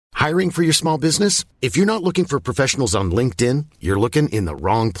Hiring for your small business? If you're not looking for professionals on LinkedIn, you're looking in the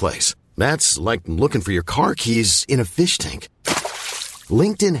wrong place. That's like looking for your car keys in a fish tank.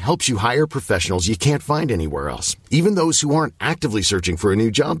 LinkedIn helps you hire professionals you can't find anywhere else, even those who aren't actively searching for a new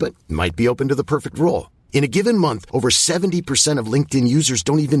job but might be open to the perfect role. In a given month, over 70% of LinkedIn users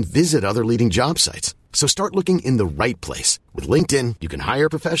don't even visit other leading job sites. So start looking in the right place. With LinkedIn, you can hire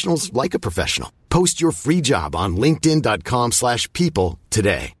professionals like a professional. Post your free job on linkedin.com/people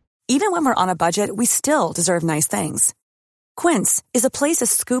today. Even when we're on a budget, we still deserve nice things. Quince is a place to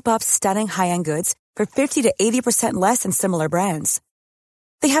scoop up stunning high-end goods for 50 to 80% less than similar brands.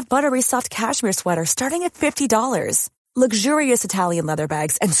 They have buttery soft cashmere sweaters starting at $50, luxurious Italian leather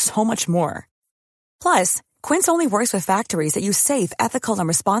bags, and so much more. Plus, Quince only works with factories that use safe, ethical, and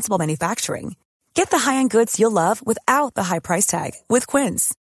responsible manufacturing. Get the high-end goods you'll love without the high price tag with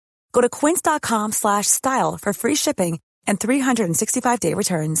Quince. Go to quince.com/style for free shipping and 365-day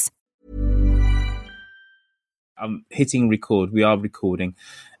returns. I'm hitting record. We are recording,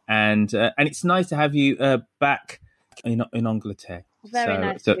 and it's nice to have you back in Angleterre. Very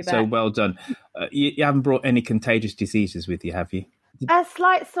nice to be back. So well done. You haven't brought any contagious diseases with you, have you? A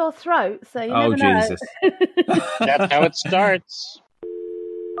slight sore throat, so you never know. Jesus. That's how it starts.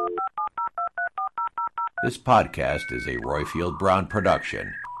 This podcast is a Royfield Brown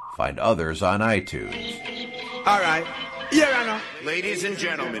production. Find others on iTunes. All right. Your Honor. Ladies and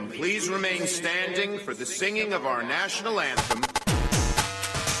gentlemen, please remain standing for the singing of our national anthem.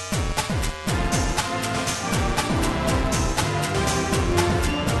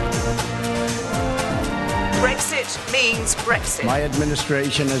 Brexit means Brexit. My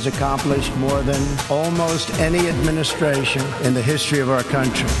administration has accomplished more than almost any administration in the history of our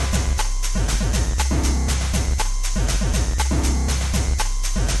country.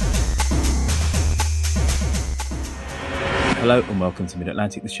 Hello and welcome to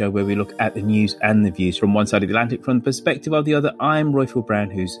Mid-Atlantic, the show where we look at the news and the views from one side of the Atlantic from the perspective of the other. I'm Royfield Brown,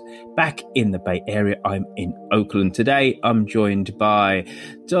 who's back in the Bay Area. I'm in Oakland today. I'm joined by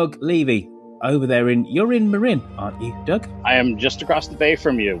Doug Levy over there you're in Marin, aren't you, Doug? I am just across the bay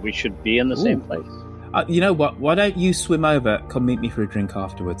from you. We should be in the same place. You know what? Why don't you swim over, come meet me for a drink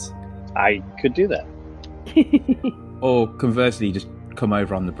afterwards? I could do that. Or conversely, just come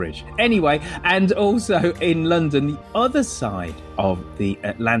over on the bridge. Anyway, and also in London, the other side of the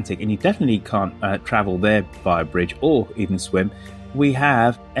Atlantic, and you definitely can't travel there via bridge or even swim, we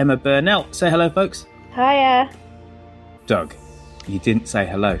have Emma Burnell. Say hello, folks. Hiya. Doug, you didn't say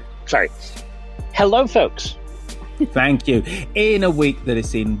hello. Sorry. Hello, folks. Thank you. In a week that has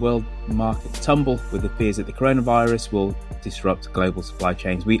seen world market tumble with the fears that the coronavirus will disrupt global supply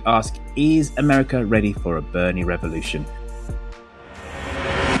chains, we ask, is America ready for a Bernie revolution?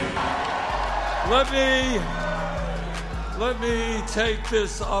 Let me take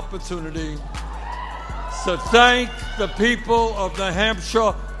this opportunity to thank the people of New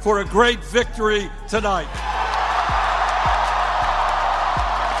Hampshire for a great victory tonight.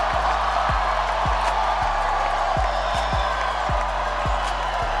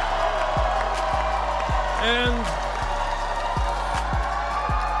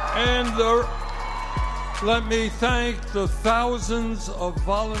 Let me thank the thousands of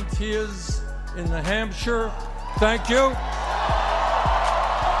volunteers in New Hampshire. Thank you.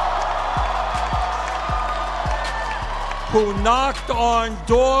 Who knocked on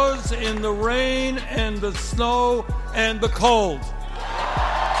doors in the rain and the snow and the cold.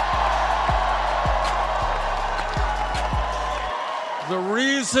 The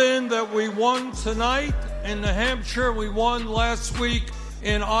reason that we won tonight in New Hampshire, we won last week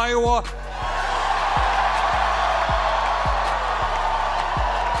in Iowa,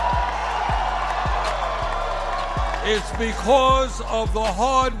 it's because of the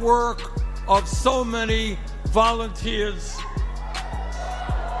hard work of so many volunteers.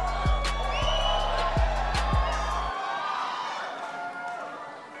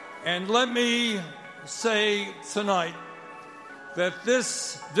 And let me say tonight that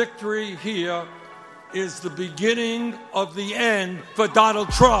this victory here is the beginning of the end for Donald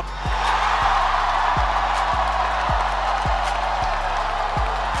Trump.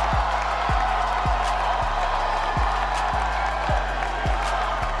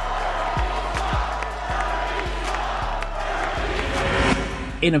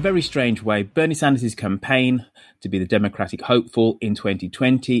 In a very strange way, Bernie Sanders' campaign to be the Democratic hopeful in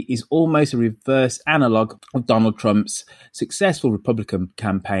 2020 is almost a reverse analogue of Donald Trump's successful Republican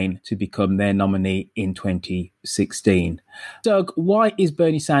campaign to become their nominee in 2016. Doug, why is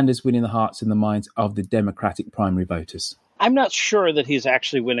Bernie Sanders winning the hearts and the minds of the Democratic primary voters? I'm not sure that he's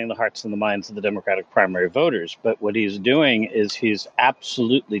actually winning the hearts and the minds of the Democratic primary voters, but what he's doing is he's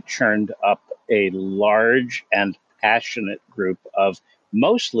absolutely churned up a large and passionate group of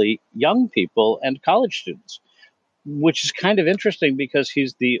mostly young people and college students, which is kind of interesting because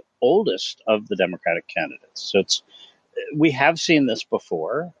he's the oldest of the Democratic candidates. So we have seen this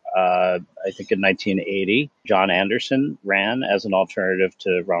before. I think in 1980, John Anderson ran as an alternative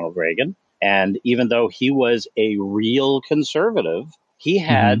to Ronald Reagan. And even though he was a real conservative, he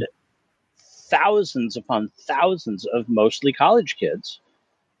had thousands upon thousands of mostly college kids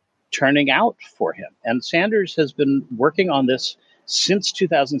turning out for him. And Sanders has been working on this since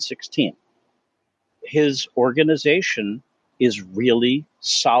 2016. His organization is really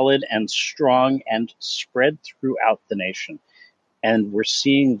solid and strong and spread throughout the nation. And we're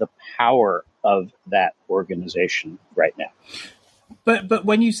seeing the power of that organization right now. But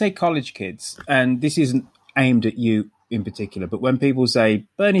when you say college kids, and this isn't aimed at you in particular, but when people say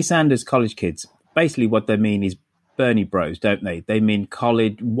Bernie Sanders college kids, basically what they mean is Bernie bros, don't they? They mean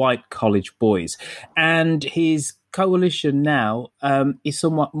white college boys. And his coalition now is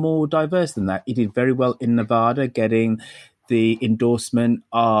somewhat more diverse than that. He did very well in Nevada, getting the endorsement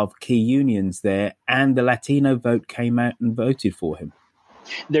of key unions there, and the Latino vote came out and voted for him.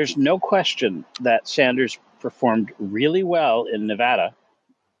 There's no question that Sanders performed really well in Nevada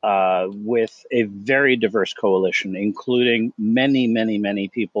with a very diverse coalition, including many, many, many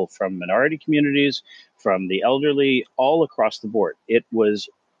people from minority communities, from the elderly, all across the board. It was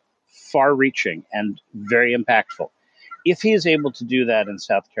far-reaching and very impactful. If he is able to do that in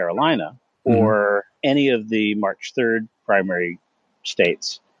South Carolina or any of the March 3rd primary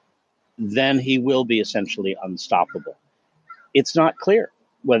states, then he will be essentially unstoppable. It's not clear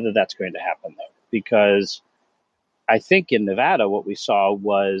whether that's going to happen, though, because I think in Nevada what we saw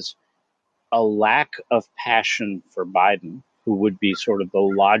was a lack of passion for Biden, who would be sort of the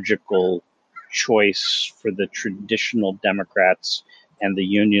logical choice for the traditional Democrats and the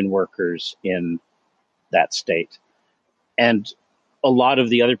union workers in that state. And a lot of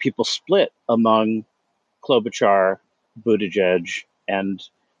the other people split among Klobuchar, Buttigieg, and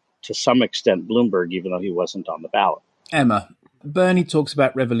to some extent Bloomberg, even though he wasn't on the ballot. Emma, Bernie talks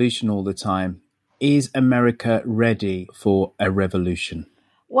about revolution all the time. Is America ready for a revolution?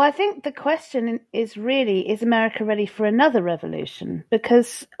 Well, I think the question is really, is America ready for another revolution?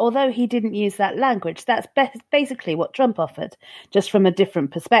 Because although he didn't use that language, that's basically what Trump offered, just from a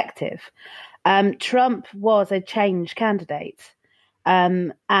different perspective. Trump was a change candidate,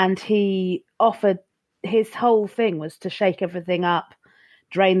 and he offered, his whole thing was to shake everything up,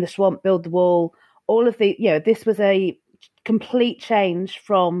 drain the swamp, build the wall, all of the, this was a complete change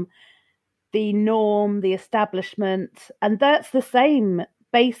from the norm, the establishment, and that's the same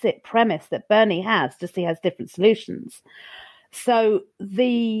basic premise that Bernie has, just he has different solutions. So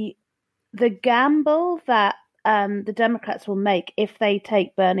the gamble that the Democrats will make if they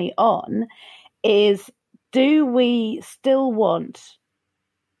take Bernie on is, do we still want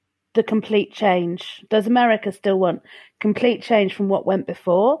the complete change? Does America still want complete change from what went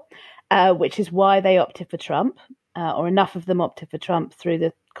before, which is why they opted for Trump, or enough of them opted for Trump through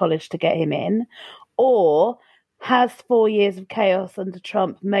the college to get him in? Or has 4 years of chaos under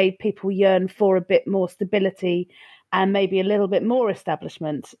Trump made people yearn for a bit more stability and maybe a little bit more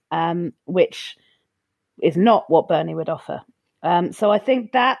establishment, which is not what Bernie would offer? So I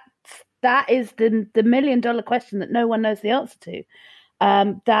think that is the $1 million question that no one knows the answer to.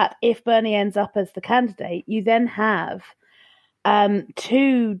 That if Bernie ends up as the candidate, you then have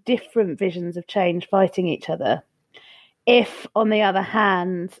two different visions of change fighting each other. If, on the other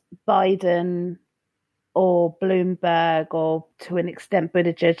hand, Biden or Bloomberg or to an extent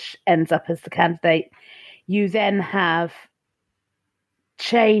Buttigieg ends up as the candidate, you then have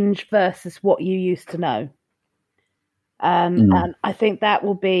change versus what you used to know. And I think that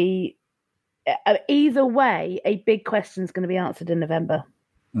will be, either way, a big question is going to be answered in November.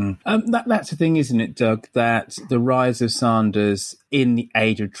 That's the thing, isn't it, Doug, that the rise of Sanders in the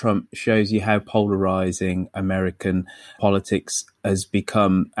age of Trump shows you how polarizing American politics has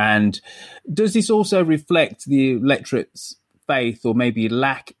become. And does this also reflect the electorate's faith, or maybe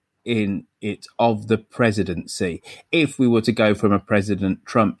lack in it, of the presidency, if we were to go from a President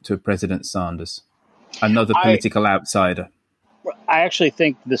Trump to a President Sanders, another political outsider? I actually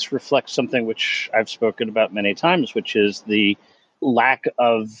think this reflects something which I've spoken about many times, which is the lack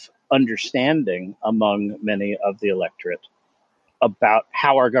of understanding among many of the electorate about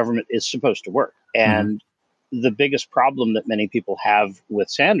how our government is supposed to work. And the biggest problem that many people have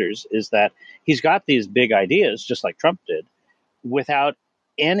with Sanders is that he's got these big ideas, just like Trump did, without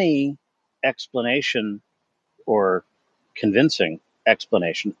any explanation or convincing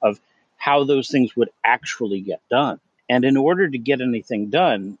explanation of how those things would actually get done. And in order to get anything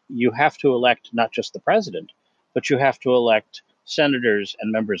done, you have to elect not just the president, but you have to elect senators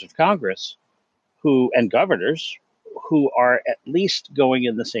and members of Congress and governors who are at least going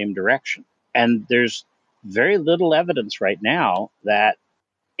in the same direction. And there's very little evidence right now that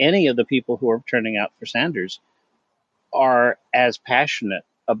any of the people who are turning out for Sanders are as passionate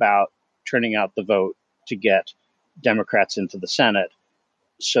about turning out the vote to get Democrats into the Senate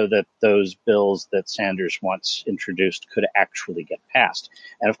so that those bills that Sanders once introduced could actually get passed.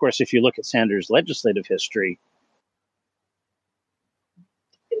 And of course, if you look at Sanders' legislative history,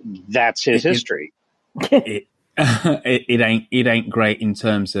 that's his history. It ain't great in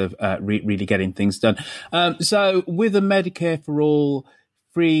terms of really getting things done. So with a Medicare for all,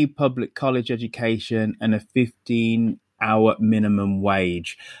 free public college education, and a 15-hour minimum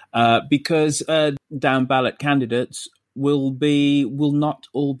wage, because down ballot candidates will not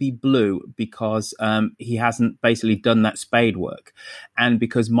all be blue, because he hasn't basically done that spade work, and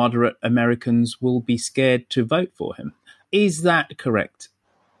because moderate Americans will be scared to vote for him. Is that correct,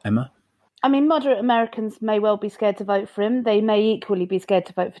 Emma? I mean, moderate Americans may well be scared to vote for him. They may equally be scared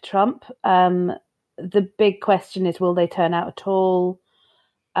to vote for Trump. The big question is, will they turn out at all?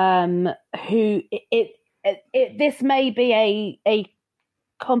 This may be a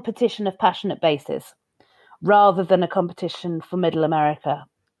competition of passionate bases rather than a competition for middle America.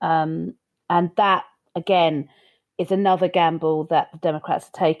 And that, again, is another gamble that the Democrats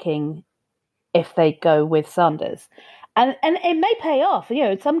are taking if they go with Sanders. And it may pay off.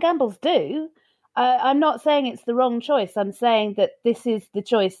 Some gambles do. I'm not saying it's the wrong choice. I'm saying that this is the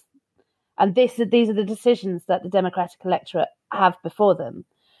choice, and these are the decisions that the Democratic electorate have before them.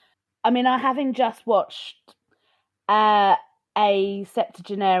 I mean, having just watched a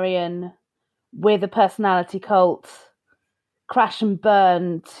septuagenarian with a personality cult crash and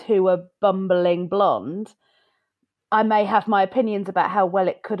burn to a bumbling blonde, I may have my opinions about how well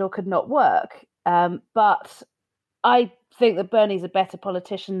it could or could not work. But I think that Bernie's a better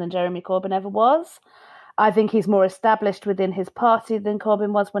politician than Jeremy Corbyn ever was. I think he's more established within his party than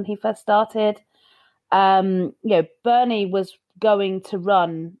Corbyn was when he first started. Bernie was going to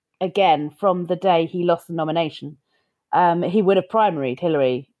run again from the day he lost the nomination. He would have primaried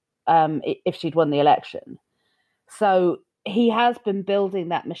Hillary if she'd won the election. So he has been building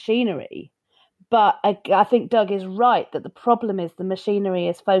that machinery. But I think Doug is right that the problem is the machinery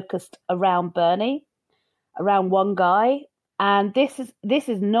is focused around Bernie, around one guy. And this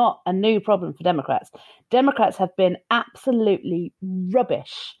is not a new problem for Democrats. Democrats have been absolutely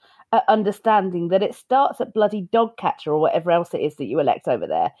rubbish at understanding that it starts at bloody dog catcher or whatever else it is that you elect over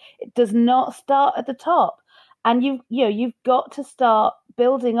there. It does not start at the top. And you've got to start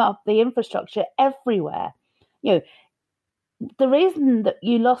building up the infrastructure everywhere. The reason that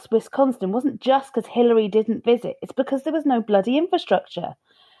you lost Wisconsin wasn't just because Hillary didn't visit. It's because there was no bloody infrastructure.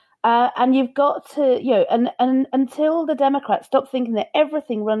 And you've got to, and until the Democrats stop thinking that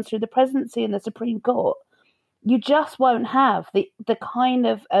everything runs through the presidency and the Supreme Court, you just won't have the kind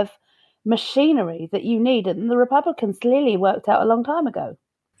of machinery that you need. And the Republicans clearly worked out a long time ago.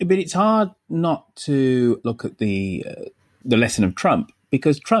 But it's hard not to look at the lesson of Trump,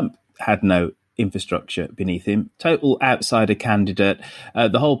 because Trump had no infrastructure beneath him, total outsider candidate.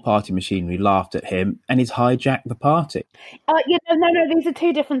 The whole party machinery laughed at him, and he's hijacked the party. No, these are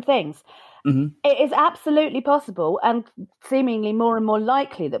two different things. Mm-hmm. It is absolutely possible and seemingly more and more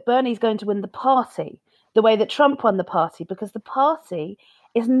likely that Bernie's going to win the party the way that Trump won the party, because the party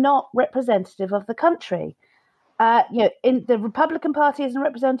is not representative of the country. In the Republican Party isn't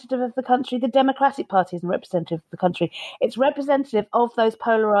representative of the country. The Democratic Party isn't representative of the country. It's representative of those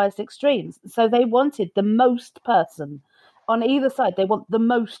polarized extremes. So they wanted the most person on either side. They want the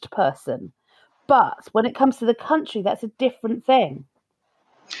most person. But when it comes to the country, that's a different thing.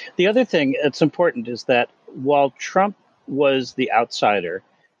 The other thing that's important is that while Trump was the outsider,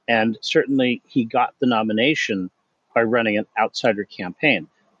 and certainly he got the nomination by running an outsider campaign,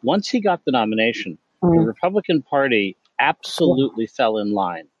 once he got the nomination, the Republican Party absolutely fell in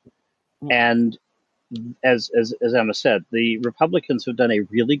line. And as Emma said, the Republicans have done a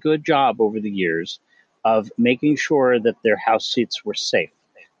really good job over the years of making sure that their House seats were safe,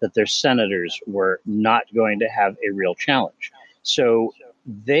 that their senators were not going to have a real challenge. So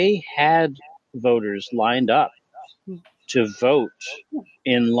they had voters lined up to vote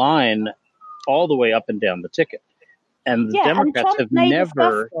in line all the way up and down the ticket. And the Democrats have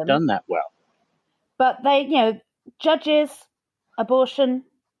never done that well. But they, judges, abortion,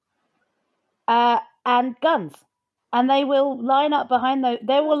 and guns. And they will line up behind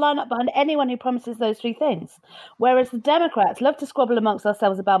anyone who promises those three things. Whereas the Democrats love to squabble amongst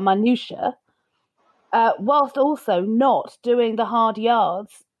ourselves about minutiae, whilst also not doing the hard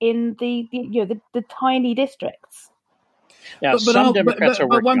yards in the tiny districts. Yeah, some Democrats are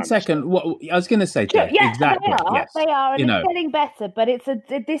working one on second. What I was going to say, Sure, yeah, exactly. They are, and it's getting better. But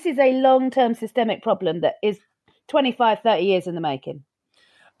this is a long-term systemic problem that is 25, 30 years in the making.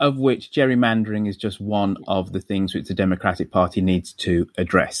 Of which gerrymandering is just one of the things which the Democratic Party needs to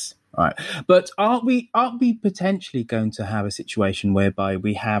address. Right. But aren't we potentially going to have a situation whereby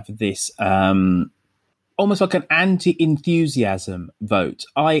we have this almost like an anti-enthusiasm vote,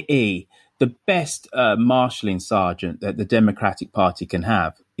 i.e. the best marshalling sergeant that the Democratic Party can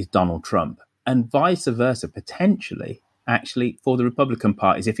have is Donald Trump, and vice versa, potentially, actually, for the Republican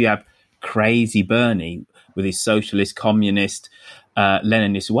parties, if you have crazy Bernie with his socialist, communist,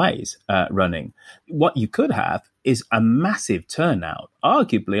 Leninist ways running. What you could have is a massive turnout.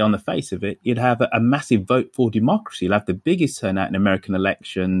 Arguably, on the face of it, you'd have a massive vote for democracy. You'll have the biggest turnout in American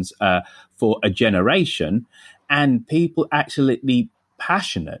elections for a generation, and people actually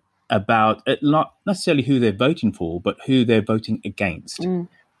passionate about it, not necessarily who they're voting for, but who they're voting against. Mm.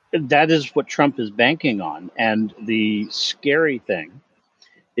 That is what Trump is banking on. And the scary thing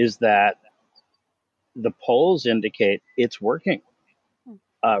is that the polls indicate it's working.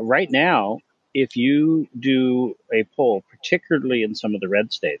 Right now, if you do a poll, particularly in some of the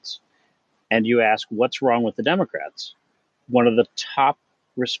red states, and you ask what's wrong with the Democrats, one of the top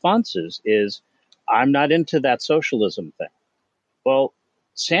responses is, I'm not into that socialism thing. Well,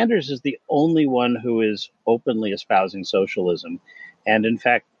 Sanders is the only one who is openly espousing socialism. And in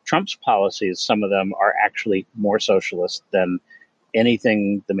fact, Trump's policies, some of them are actually more socialist than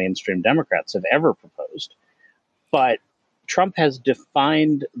anything the mainstream Democrats have ever proposed. But Trump has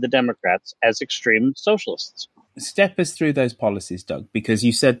defined the Democrats as extreme socialists. Step us through those policies, Doug, because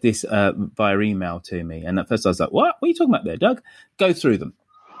you said this via email to me. And at first I was like, what are you talking about there, Doug? Go through them.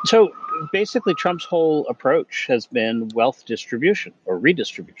 So basically, Trump's whole approach has been wealth distribution or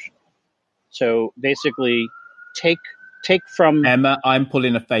redistribution. So basically, take from Emma. I'm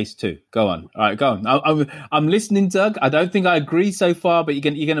pulling a face too. Go on. All right, go on. I'm listening, Doug. I don't think I agree so far, but you're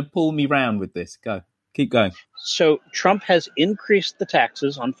going to pull me round with this. Go. Keep going. So Trump has increased the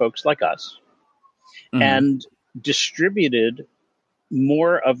taxes on folks like us and distributed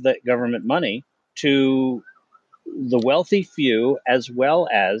more of the government money to the wealthy few, as well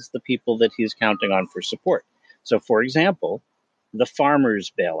as the people that he's counting on for support. So, for example, the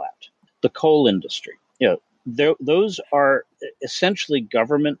farmers' bailout, the coal industry, those are essentially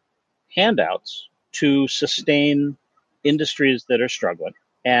government handouts to sustain industries that are struggling,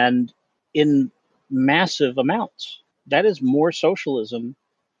 and in massive amounts. That is more socialism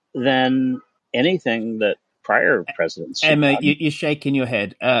than anything that prior presidents have Emma, done. you're shaking your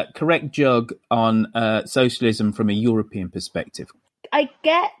head. Correct Jug on socialism from a European perspective. I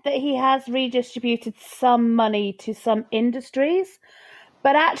get that he has redistributed some money to some industries,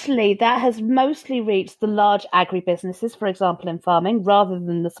 but actually that has mostly reached the large agribusinesses, for example, in farming, rather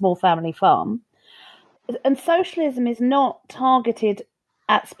than the small family farm. And socialism is not targeted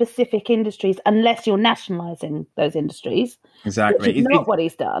at specific industries unless you're nationalising those industries. Exactly. Which is not what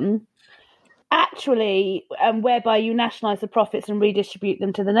he's done. Actually, whereby you nationalise the profits and redistribute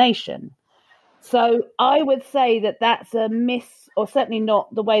them to the nation. So I would say that that's a miss, or certainly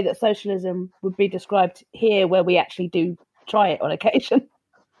not the way that socialism would be described here, where we actually do try it on occasion.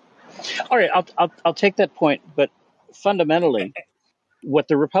 All right, I'll take that point, but fundamentally, what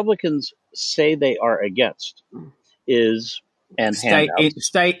the Republicans say they are against is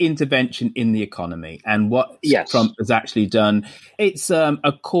state intervention in the economy, and what Trump has actually done. It's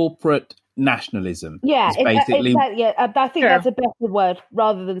a corporate nationalism. Yeah, basically. I think that's a better word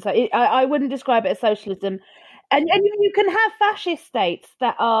rather than so. I wouldn't describe it as socialism. And you can have fascist states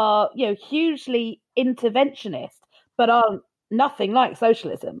that are hugely interventionist, but are nothing like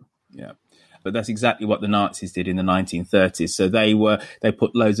socialism. Yeah. But that's exactly what the Nazis did in the 1930s. So they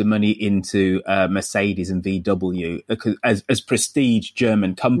put loads of money into Mercedes and VW as prestige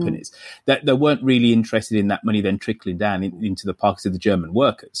German companies. That they weren't really interested in that money then trickling down into the pockets of the German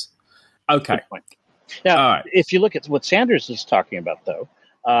workers. Okay. Now, if you look at what Sanders is talking about, though,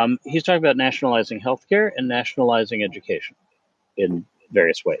 he's talking about nationalizing healthcare and nationalizing education in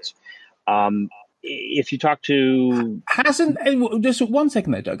various ways. If you talk to... Just 1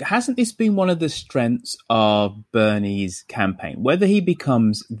 second there, Doug. Hasn't this been one of the strengths of Bernie's campaign, whether he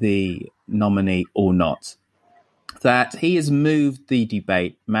becomes the nominee or not, that he has moved the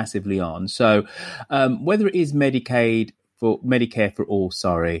debate massively on? So whether it is Medicaid for Medicare for all.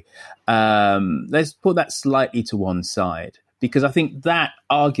 Sorry, let's put that slightly to one side, because I think that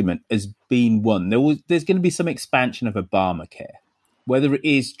argument has been won. There's going to be some expansion of Obamacare. Whether it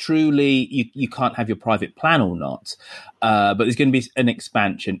is truly you can't have your private plan or not, but there's going to be an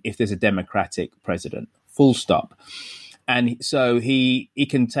expansion if there's a Democratic president. Full stop. And so he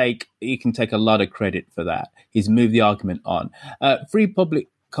can take a lot of credit for that. He's moved the argument on. Free public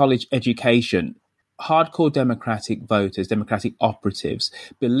college education. Hardcore Democratic voters, Democratic operatives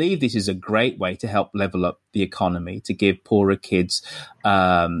believe this is a great way to help level up the economy, to give poorer kids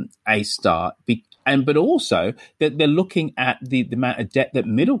a start. But also that they're looking at the amount of debt that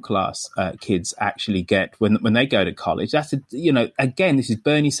middle class kids actually get when they go to college. That's again, this is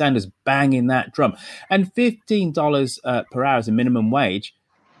Bernie Sanders banging that drum. And $15 per hour is a minimum wage.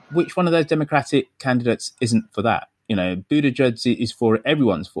 Which one of those Democratic candidates isn't for that? Buttigieg is for it.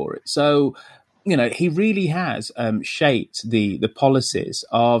 Everyone's for it. So, he really has shaped the policies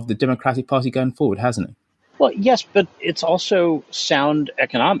of the Democratic Party going forward, hasn't he? Well, yes, but it's also sound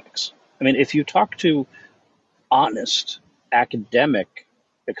economics. I mean, if you talk to honest academic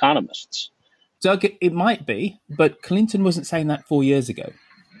economists. Doug, it might be, but Clinton wasn't saying that 4 years ago.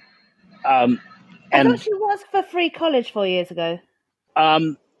 I thought she was for free college 4 years ago.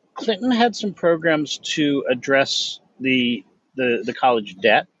 Clinton had some programs to address the college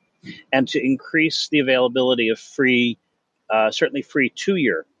debt and to increase the availability of free, certainly free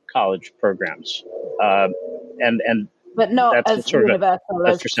 2-year college programs. But not as universal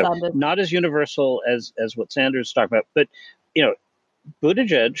as Sanders. Not as universal as what Sanders talked about. But,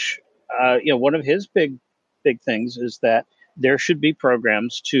 Buttigieg, one of his big things is that there should be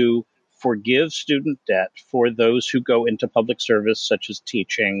programs to forgive student debt for those who go into public service, such as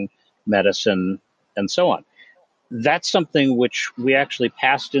teaching, medicine, and so on. That's something which we actually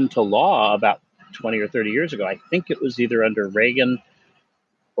passed into law about 20 or 30 years ago. I think it was either under Reagan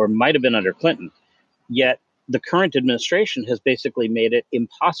or might have been under Clinton. Yet the current administration has basically made it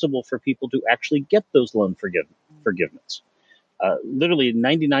impossible for people to actually get those loan forgiveness. Literally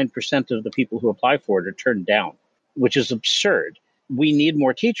 99% of the people who apply for it are turned down, which is absurd. We need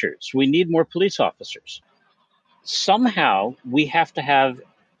more teachers. We need more police officers. Somehow we have to have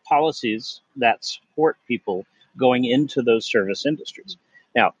policies that support people going into those service industries.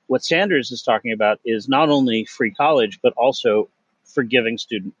 Now, what Sanders is talking about is not only free college, but also forgiving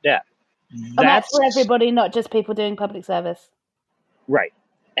student debt. And that's for everybody, not just people doing public service. Right.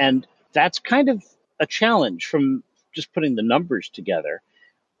 And that's kind of a challenge from just putting the numbers together.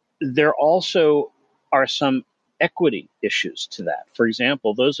 There also are some equity issues to that. For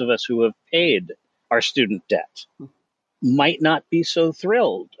example, those of us who have paid our student debt might not be so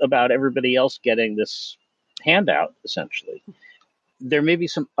thrilled about everybody else getting this handout, essentially. There may be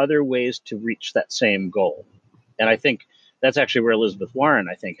some other ways to reach that same goal. And I think that's actually where Elizabeth Warren,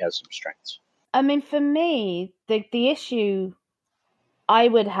 I think, has some strengths. I mean, for me, the issue I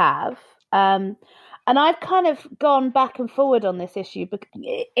would have, and I've kind of gone back and forward on this issue, but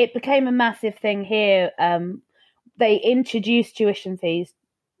it became a massive thing here. They introduced tuition fees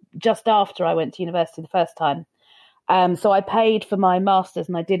just after I went to university the first time. So I paid for my master's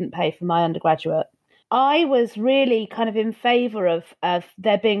and I didn't pay for my undergraduate. I was really kind of in favour of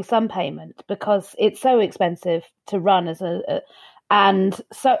there being some payment because it's so expensive to run as and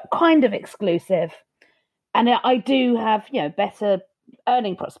so kind of exclusive. And I do have, better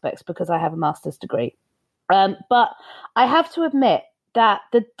earning prospects because I have a master's degree. But I have to admit that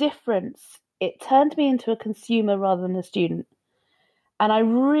the difference, it turned me into a consumer rather than a student. And I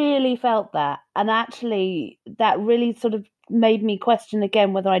really felt that. And actually, that really sort of made me question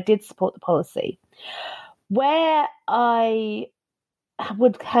again whether I did support the policy. Where I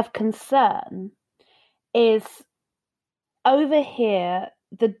would have concern is over here,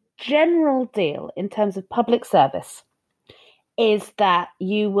 the general deal in terms of public service is that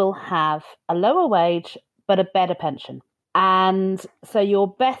you will have a lower wage but a better pension. And so you're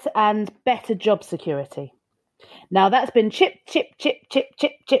better job security. Now that's been chipped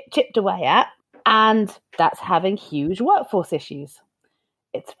away at, and that's having huge workforce issues.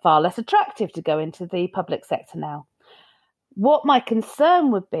 It's far less attractive to go into the public sector now. What my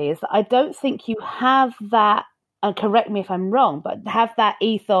concern would be is that I don't think you have that, and correct me if I'm wrong, but have that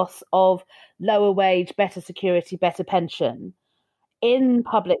ethos of lower wage, better security, better pension in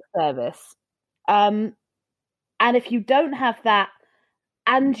public service. And if you don't have that,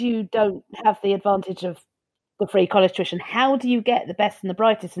 and you don't have the advantage of the free college tuition, how do you get the best and the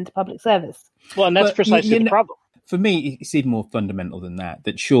brightest into public service? Well, and that's precisely the problem. For me, it's even more fundamental than that,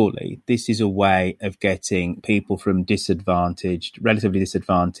 that surely this is a way of getting people from relatively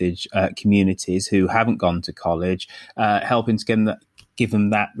disadvantaged communities who haven't gone to college, helping to give them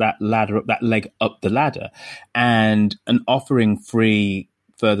that ladder up, that leg up the ladder, and offering free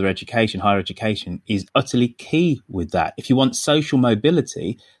further education, higher education, is utterly key with that. If you want social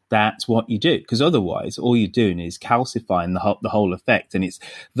mobility, that's what you do, because otherwise all you're doing is calcifying the whole effect. And it's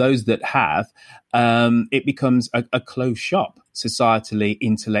those that have, it becomes a closed shop societally,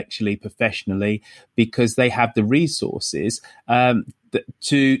 intellectually, professionally, because they have the resources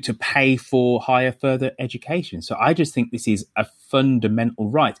to pay for higher further education. So I just think this is a fundamental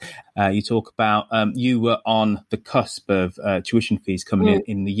right. You talk about you were on the cusp of tuition fees coming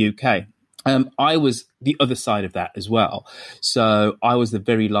in the UK. I was the other side of that as well. So I was the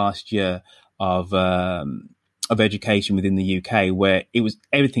very last year of education within the UK, where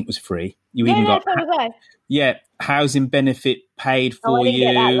everything was free. You even got housing benefit paid for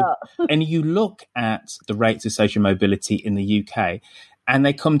you. And you look at the rates of social mobility in the UK, and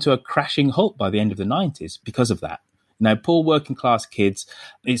they come to a crashing halt by the end of the 90s because of that. Now, poor working class kids,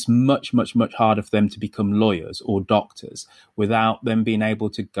 it's much, much, much harder for them to become lawyers or doctors without them being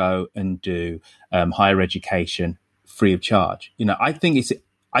able to go and do higher education free of charge. I think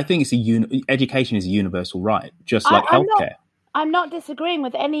education is a universal right, just like healthcare. I'm not disagreeing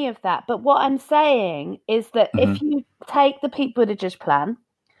with any of that, but what I'm saying is that if you take the Pete Buttigieg plan,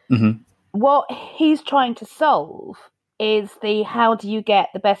 what he's trying to solve is how do you get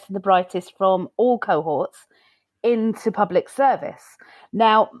the best and the brightest from all cohorts into public service.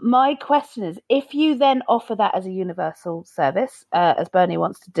 Now, my question is, if you then offer that as a universal service, as Bernie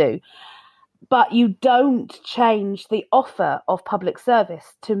wants to do, but you don't change the offer of public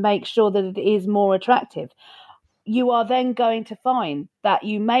service to make sure that it is more attractive, you are then going to find that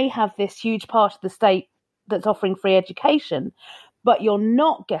you may have this huge part of the state that's offering free education, but you're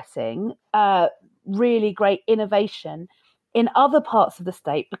not getting really great innovation in other parts of the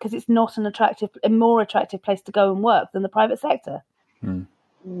state because it's not a more attractive place to go and work than the private sector.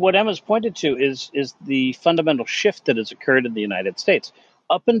 What Emma's pointed to is the fundamental shift that has occurred in the United States.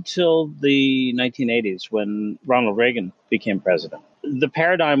 Up until the 1980s, when Ronald Reagan became president, the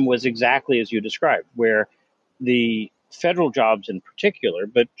paradigm was exactly as you described, where the federal jobs in particular,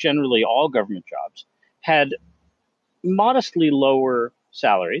 but generally all government jobs, had modestly lower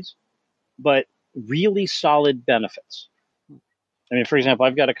salaries, but really solid benefits. I mean, for example,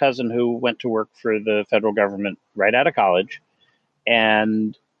 I've got a cousin who went to work for the federal government right out of college,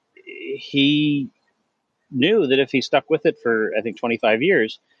 and he knew that if he stuck with it for, I think, 25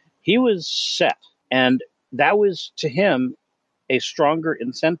 years, he was set. And that was, to him, a stronger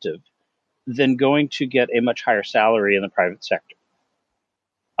incentive than going to get a much higher salary in the private sector.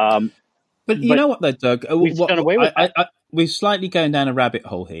 But you know what, though, Doug? We've done away with that. We're slightly going down a rabbit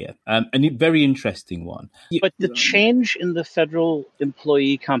hole here, a very interesting one. But the change in the federal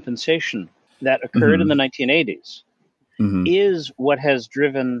employee compensation that occurred in the 1980s is what has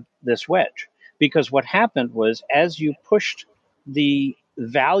driven this wedge. Because what happened was, as you pushed the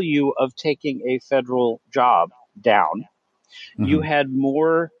value of taking a federal job down, you had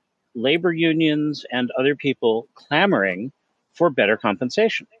more labor unions and other people clamoring for better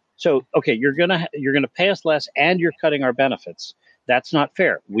compensation. So, okay, you're gonna pay us less, and you're cutting our benefits. That's not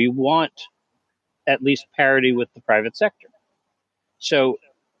fair. We want at least parity with the private sector. So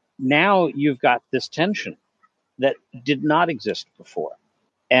now you've got this tension that did not exist before.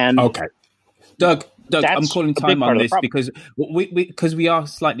 And okay, Doug, I'm calling time on this because we are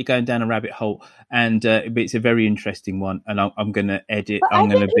slightly going down a rabbit hole, and it's a very interesting one. And I'm going to edit.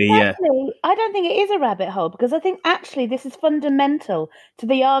 I don't think it is a rabbit hole, because I think actually this is fundamental to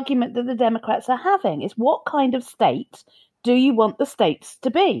the argument that the Democrats are having: is what kind of state do you want the states to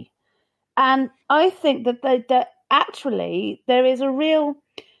be? And I think that actually there is a real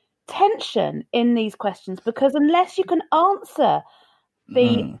tension in these questions, because unless you can answer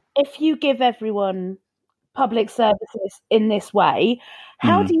if you give everyone public services in this way,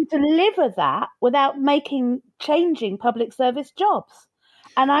 how do you deliver that without changing public service jobs?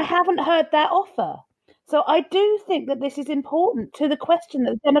 And I haven't heard that offer. So I do think that this is important to the question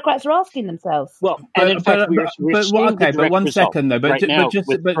that the Democrats are asking themselves. Well, and in fact, we're seeing the direct but 1 second though, but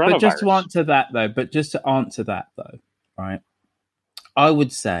just to answer that though, right? I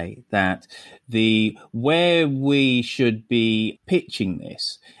would say that where we should be pitching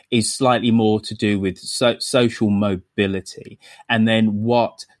this is slightly more to do with social mobility, and then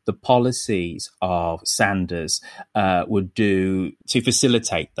what the policies of Sanders would do to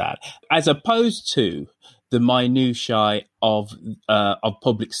facilitate that, as opposed to the minutiae of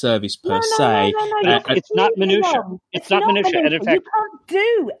public service per se. No, it's not minutia. It's not minutia. And in fact, you can't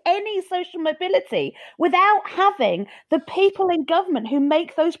do any social mobility without having the people in government who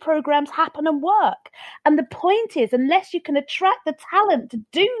make those programs happen and work. And the point is, unless you can attract the talent to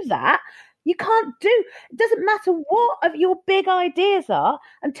do that, you can't do. It doesn't matter what of your big ideas are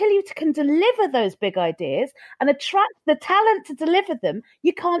until you can deliver those big ideas and attract the talent to deliver them.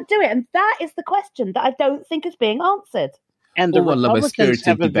 You can't do it, and that is the question that I don't think is being answered. And the Republicans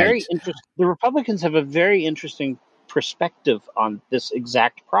have a very interesting perspective on this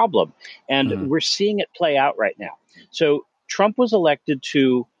exact problem, and we're seeing it play out right now. So Trump was elected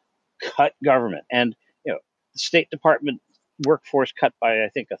to cut government, and the State Department workforce cut by, I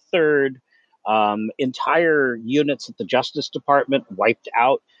think, a third. Entire units at the Justice Department wiped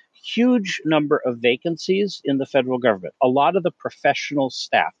out. Huge number of vacancies in the federal government. A lot of the professional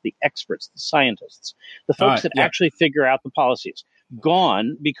staff, the experts, the scientists, the folks that actually figure out the policies,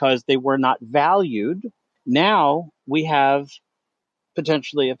 gone because they were not valued. Now we have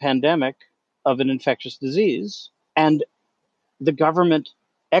potentially a pandemic of an infectious disease, and the government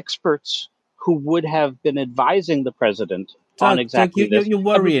experts who would have been advising the president on exactly this. You're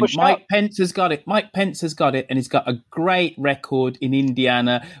worrying. Mike Pence has got it. Mike Pence has got it, and he's got a great record in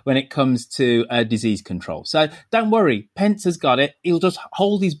Indiana when it comes to disease control. So don't worry. Pence has got it. He'll just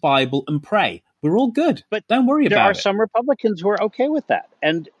hold his Bible and pray. We're all good. But don't worry about it. There are some Republicans who are okay with that.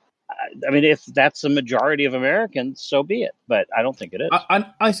 And I mean, if that's the majority of Americans, so be it. But I don't think it is.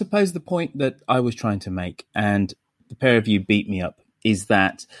 I suppose the point that I was trying to make, and the pair of you beat me up, is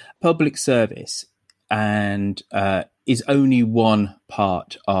that public service and is only one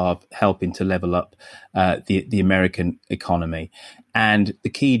part of helping to level up the American economy. And the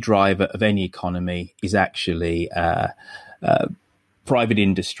key driver of any economy is actually private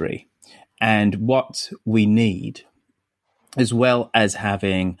industry. And what we need, as well as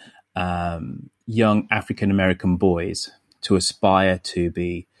having young African-American boys to aspire to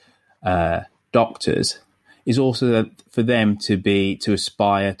be doctors, is also for them to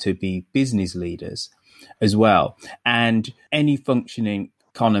aspire to be business leaders as well. And any functioning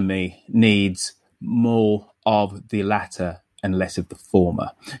economy needs more of the latter and less of the former.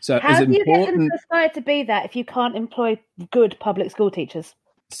 So how do you get them to aspire to be that if you can't employ good public school teachers?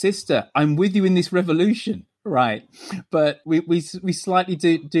 Sister, I'm with you in this revolution. Right, but we slightly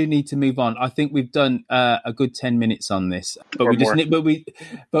do need to move on. I think we've done a good 10 minutes on this, but we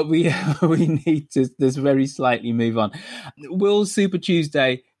need to just very slightly move on. Will Super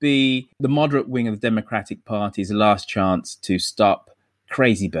Tuesday be the moderate wing of the Democratic Party's last chance to stop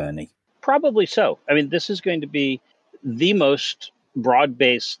Crazy Bernie? Probably so. I mean, this is going to be the most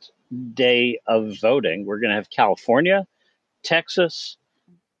broad-based day of voting. We're going to have California, Texas,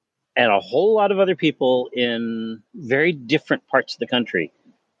 and a whole lot of other people in very different parts of the country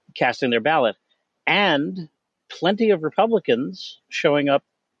casting their ballot, and plenty of Republicans showing up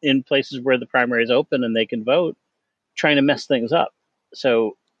in places where the primary is open and they can vote, trying to mess things up.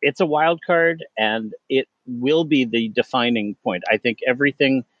 So it's a wild card, and it will be the defining point. I think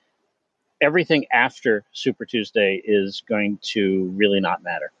everything after Super Tuesday is going to really not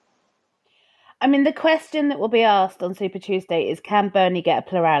matter. I mean, the question that will be asked on Super Tuesday is, can Bernie get a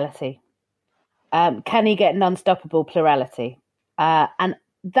plurality? Can he get an unstoppable plurality? And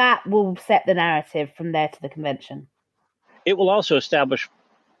that will set the narrative from there to the convention. It will also establish,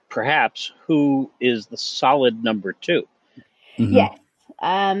 perhaps, who is the solid number two. Mm-hmm. Yes.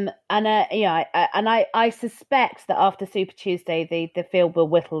 I suspect that after Super Tuesday, the field will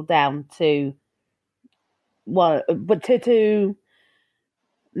whittle down to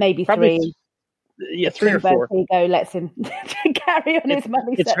maybe probably three. Yeah, 3 or 4. Go lets him carry on his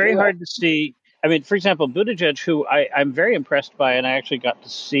money. It's very hard to see. I mean, for example, Buttigieg, who I'm very impressed by, and I actually got to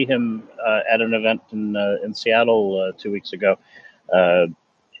see him at an event in Seattle 2 weeks ago.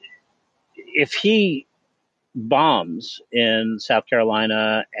 If he bombs in South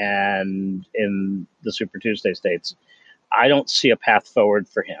Carolina and in the Super Tuesday states, I don't see a path forward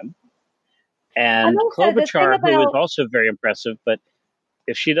for him. And Klobuchar, who is also very impressive, but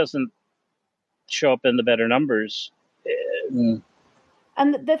if she doesn't show up in the better numbers. And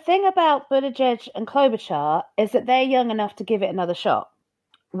the thing about Buttigieg and Klobuchar is that they're young enough to give it another shot.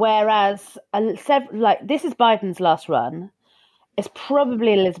 Whereas, this is Biden's last run. It's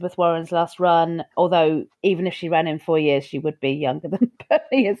probably Elizabeth Warren's last run, although even if she ran in 4 years, she would be younger than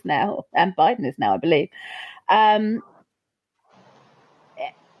Bernie is now, and Biden is now, I believe.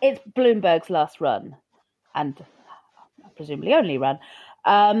 It's Bloomberg's last run, and presumably only run.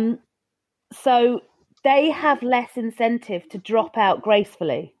 So they have less incentive to drop out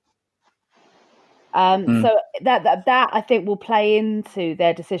gracefully. So that I think will play into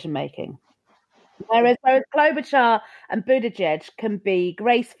their decision making. Whereas Klobuchar and Buttigieg can be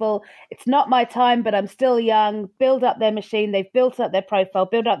graceful. It's not my time, but I'm still young. Build up their machine. They've built up their profile,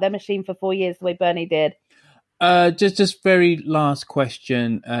 build up their machine for 4 years the way Bernie did. Just very last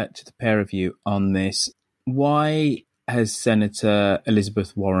question to the pair of you on this. Why has Senator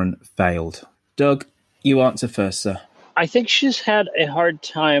Elizabeth Warren failed? Doug, you answer first, sir. I think she's had a hard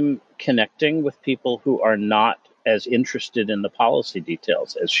time connecting with people who are not as interested in the policy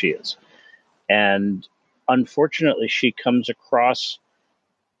details as she is. And unfortunately, she comes across,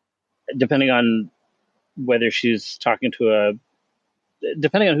 depending on whether she's talking to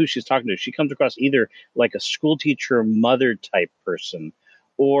depending on who she's talking to, she comes across either like a school teacher, mother type person,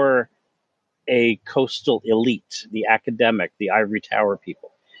 or a coastal elite, the academic, the ivory tower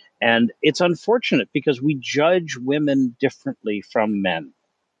people. And it's unfortunate because we judge women differently from men.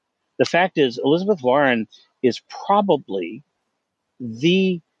 The fact is, Elizabeth Warren is probably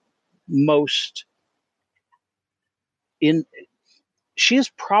the most she is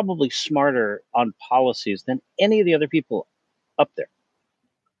probably smarter on policies than any of the other people up there.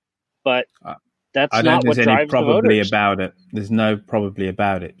 But that's not what drives the voters. I don't think there's any probably about it. There's no probably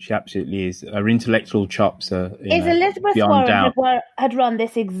about it. She absolutely is. Her intellectual chops are if Elizabeth Warren had run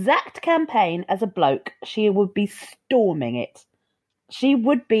this exact campaign as a bloke, she would be storming it. She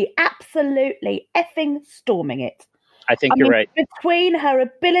would be absolutely effing storming it. I think you're right. Between her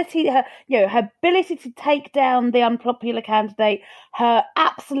ability, her ability to take down the unpopular candidate, her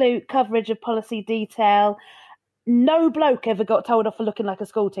absolute coverage of policy detail, no bloke ever got told off for looking like a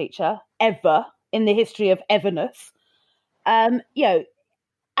school teacher ever in the history of everness. And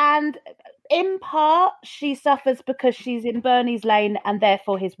in part she suffers because she's in Bernie's lane and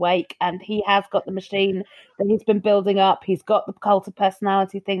therefore his wake, and he has got the machine that he's been building up. He's got the cult of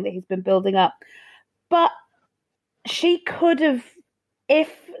personality thing that he's been building up. But she could have, if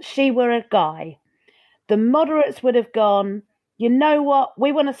she were a guy, the moderates would have gone, you know what,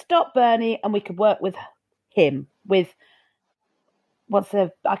 we want to stop Bernie and we could work with him, with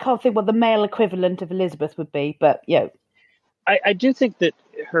I can't think what the male equivalent of Elizabeth would be, but I do think that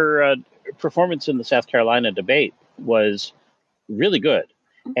her performance in the South Carolina debate was really good.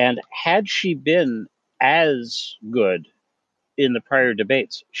 And had she been as good in the prior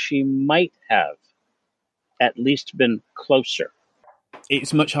debates, she might have at least been closer.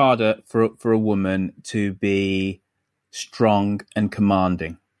 It's much harder for a woman to be strong and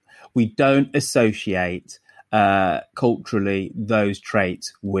commanding. We don't associate culturally those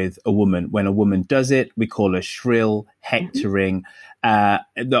traits with a woman. When a woman does it, we call her shrill, hectoring, a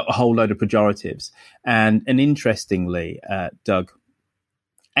whole load of pejoratives. And interestingly, Doug,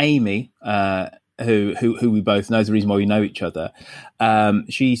 Amy, who we both know, is the reason why we know each other,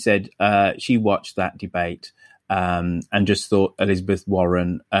 she said she watched that debate and just thought Elizabeth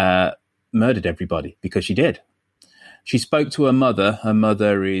Warren murdered everybody, because she did. She spoke to her mother. Her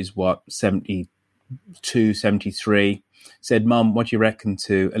mother is, 72, 73, said, Mum, what do you reckon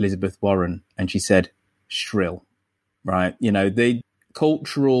to Elizabeth Warren? And she said, shrill, right? The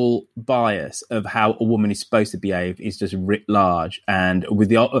cultural bias of how a woman is supposed to behave is just writ large. And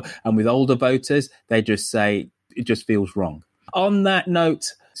with older voters, they just say it just feels wrong. On that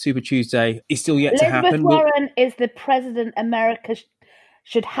note, Super Tuesday is still yet to happen. Elizabeth Warren is the president America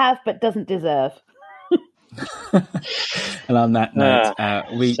should have but doesn't deserve. And on that note,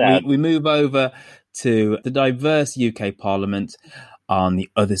 we move over to the diverse UK Parliament on the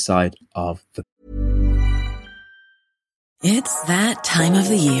other side of the... It's that time of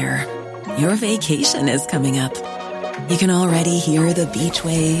the year. Your vacation is coming up. You can already hear the beach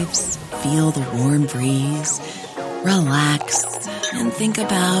waves, feel the warm breeze, relax, and think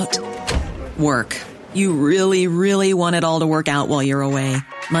about work. You really, really want it all to work out while you're away.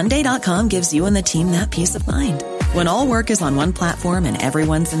 Monday.com gives you and the team that peace of mind. When all work is on one platform and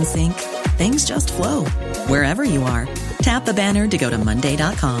everyone's in sync, things just flow. Wherever you are, tap the banner to go to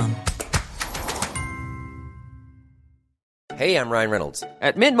Monday.com. Hey, I'm Ryan Reynolds.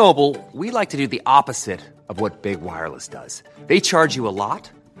 At Mint Mobile, we like to do the opposite of what Big Wireless does. They charge you a lot.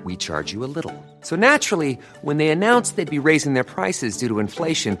 We charge you a little. So naturally, when they announced they'd be raising their prices due to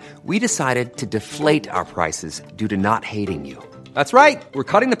inflation, we decided to deflate our prices due to not hating you. That's right. We're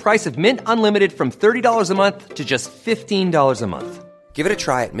cutting the price of Mint Unlimited from $30 a month to just $15 a month. Give it a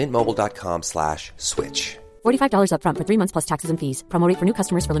try at mintmobile.com/switch. $45 up front for 3 months plus taxes and fees. Promo rate for new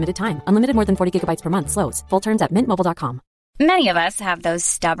customers for limited time. Unlimited more than 40 gigabytes per month. Slows full terms at mintmobile.com. Many of us have those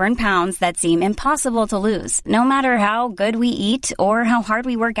stubborn pounds that seem impossible to lose, no matter how good we eat or how hard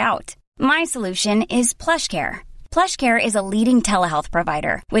we work out. My solution is PlushCare. PlushCare is a leading telehealth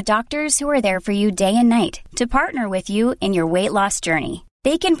provider with doctors who are there for you day and night to partner with you in your weight loss journey.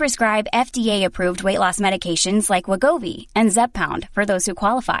 They can prescribe FDA-approved weight loss medications like Wegovy and Zepbound for those who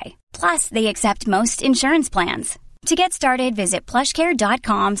qualify. Plus, they accept most insurance plans. To get started, visit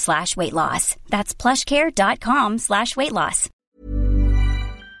plushcare.com/weightloss. That's plushcare.com/weightloss.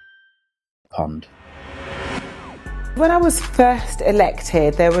 Pond. When I was first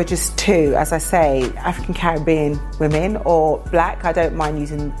elected, there were just two, as I say, African Caribbean women or black. I don't mind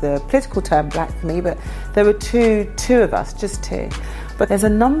using the political term black for me, but there were two of us, just two. But there's a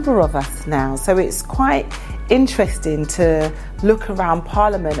number of us now, so it's quite interesting to look around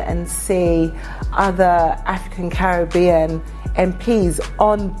Parliament and see other African Caribbean MPs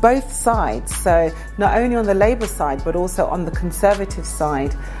on both sides. So not only on the Labour side, but also on the Conservative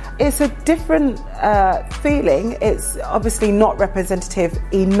side. It's a different feeling. It's obviously not representative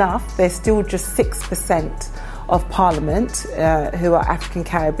enough. There's still just 6% of Parliament who are African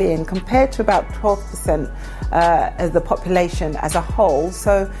Caribbean compared to about 12% of the population as a whole.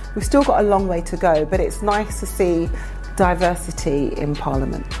 So we've still got a long way to go, but it's nice to see diversity in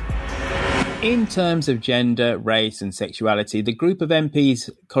Parliament. In terms of gender, race and sexuality, the group of MPs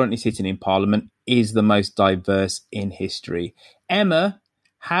currently sitting in Parliament is the most diverse in history. Emma,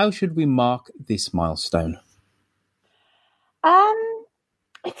 how should we mark this milestone?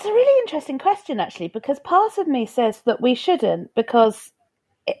 It's a really interesting question, actually, because part of me says that we shouldn't, because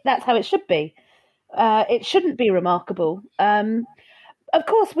that's how it should be. It shouldn't be remarkable. Of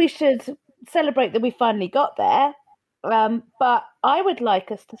course, we should celebrate that we finally got there, but I would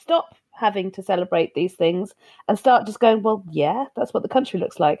like us to stop having to celebrate these things and start just going, well, yeah, that's what the country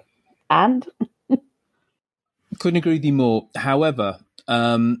looks like. And? Couldn't agree with you more. However,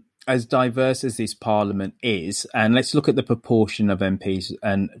 as diverse as this Parliament is, and let's look at the proportion of MPs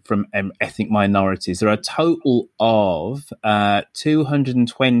and from ethnic minorities, there are a total of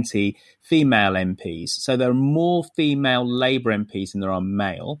 220 female MPs. So there are more female Labour MPs than there are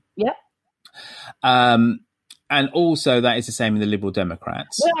male. Yep. And also that is the same in the Liberal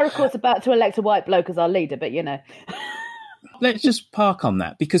Democrats. We are, of course, about to elect a white bloke as our leader, but you know. Let's just park on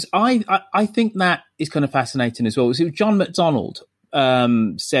that, because I think that is kind of fascinating as well. So John McDonnell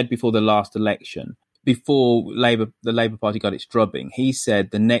said before the last election, before the Labour Party got its drubbing, he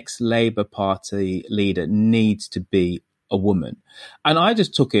said the next Labour Party leader needs to be a woman. And I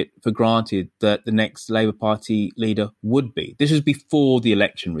just took it for granted that the next Labour Party leader would be. This was before the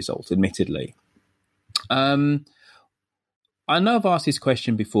election result, admittedly. I know I've asked this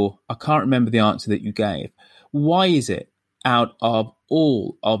question before. I can't remember the answer that you gave. Why is it, out of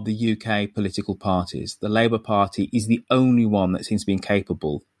all of the UK political parties, the Labour Party is the only one that seems to be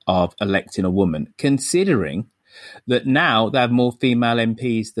incapable of electing a woman, considering that now they have more female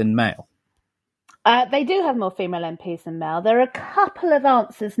MPs than male? They do have more female MPs than male. There are a couple of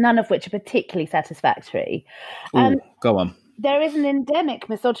answers, none of which are particularly satisfactory. Go on. There is an endemic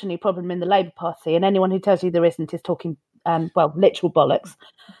misogyny problem in the Labour Party, and anyone who tells you there isn't is talking, literal bollocks.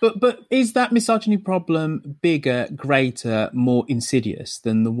 But is that misogyny problem bigger, greater, more insidious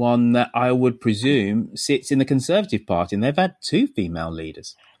than the one that I would presume sits in the Conservative Party? And they've had two female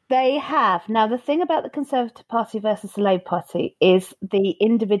leaders. They have. Now, the thing about the Conservative Party versus the Labour Party is the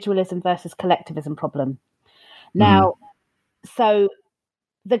individualism versus collectivism problem. Now, so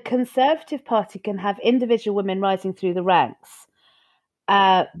the Conservative Party can have individual women rising through the ranks,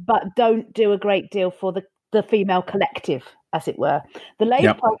 but don't do a great deal for the female collective, as it were. The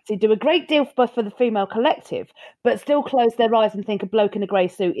Labour Party do a great deal for the female collective, but still close their eyes and think a bloke in a grey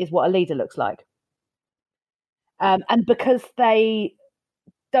suit is what a leader looks like. And because they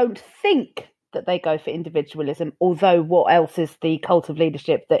don't think that they go for individualism, although what else is the cult of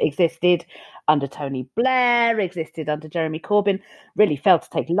leadership that existed under Tony Blair, existed under Jeremy Corbyn, really failed to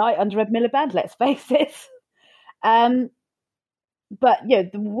take light under Ed Miliband, let's face it. But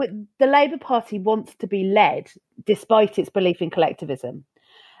the Labour Party wants to be led, despite its belief in collectivism.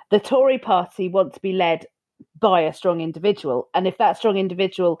 The Tory Party wants to be led by a strong individual, and if that strong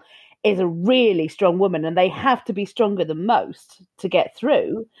individual is a really strong woman, and they have to be stronger than most to get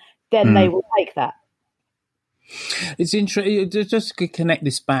through, then they will take that. It's interesting. Just to connect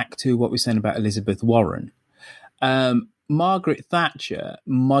this back to what we're saying about Elizabeth Warren. Margaret Thatcher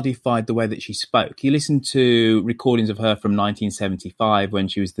modified the way that she spoke. You listen to recordings of her from 1975 when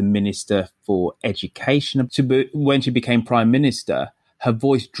she was the Minister for Education. When she became Prime Minister, her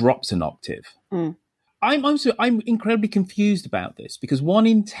voice drops an octave. I'm incredibly confused about this, because 1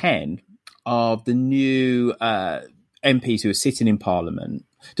 in 10 of the new MPs who are sitting in Parliament,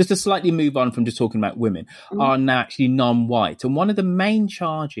 just to slightly move on from just talking about women, are now actually non-white. And one of the main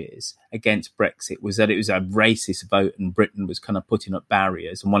charges against Brexit was that it was a racist vote and Britain was kind of putting up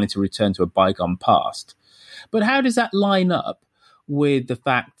barriers and wanting to return to a bygone past. But how does that line up with the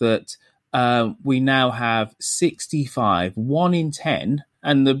fact that we now have 65, 1 in 10,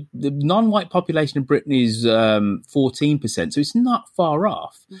 and the non-white population of Britain is 14%, so it's not far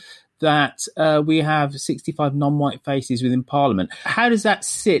off, that we have 65 non-white faces within Parliament. How does that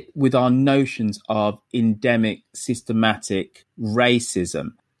sit with our notions of endemic, systematic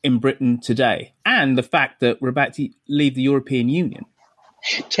racism in Britain today, and the fact that we're about to leave the European Union?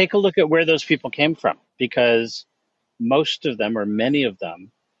 Take a look at where those people came from, because most of them, or many of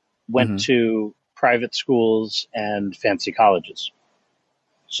them, went to private schools and fancy colleges.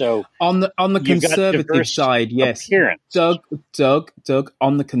 So on the conservative side, yes. Doug,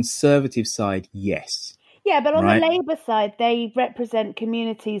 on the conservative side, yes. Yeah, but on the Labour side, they represent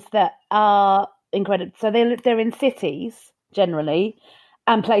communities that are incredible. So they're in cities generally,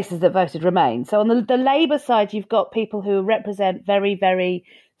 and places that voted Remain. So on the Labour side, you've got people who represent very, very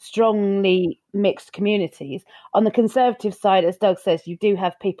strongly mixed communities. On the Conservative side, as Doug says, you do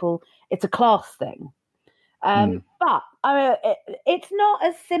have people. It's a class thing. But it's not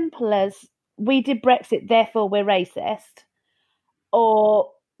as simple as we did Brexit, therefore we're racist,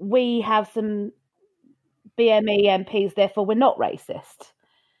 or we have some BME MPs, therefore we're not racist.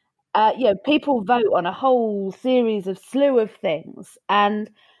 People vote on a whole slew of things,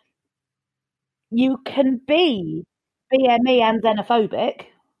 and you can be BME and xenophobic,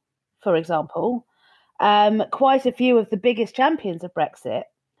 for example. Quite a few of the biggest champions of Brexit,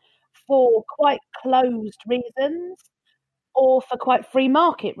 for quite closed reasons or for quite free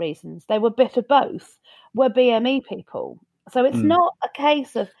market reasons, they were a bit of both, were BME people. So it's not a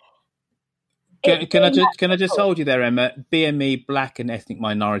case of... Can I just hold you there, Emma? BME, black and ethnic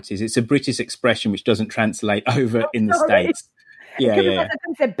minorities, it's a British expression which doesn't translate over in the States. Yeah.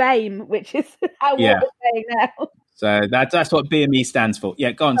 I said BAME, which is how we're saying now. So that's what BME stands for.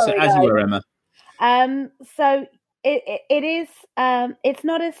 Yeah, go on. So as you were, Emma. So it is. It's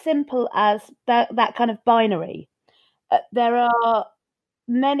not as simple as that kind of binary. There are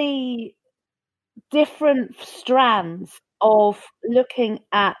many different strands of looking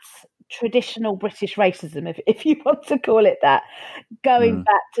at traditional British racism, if you want to call it that, going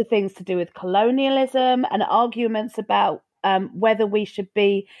back to things to do with colonialism and arguments about whether we should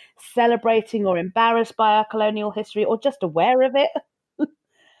be celebrating or embarrassed by our colonial history or just aware of it.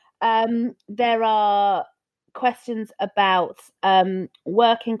 There are questions about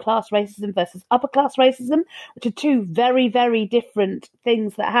working class racism versus upper class racism, which are two very, very different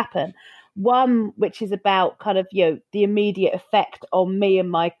things that happen. One which is about kind of, the immediate effect on me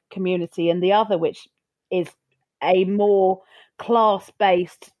and my community, and the other which is a more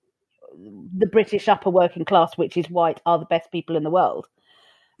class-based, the British upper working class, which is white, are the best people in the world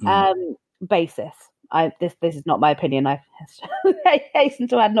basis. This is not my opinion. I hasten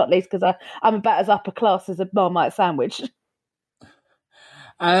to add, not least because I'm about as upper class as a Marmite sandwich.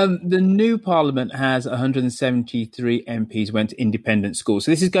 The new Parliament has 173 MPs went to independent schools.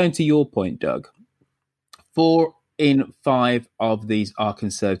 So this is going to your point, Doug. 4 in 5 of these are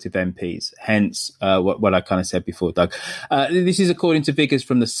Conservative MPs, hence what I kind of said before, Doug. This is according to figures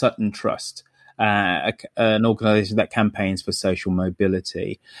from the Sutton Trust, an organisation that campaigns for social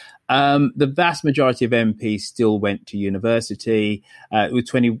mobility. The vast majority of MPs still went to university, with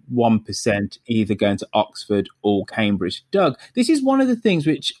 21% either going to Oxford or Cambridge. Doug, this is one of the things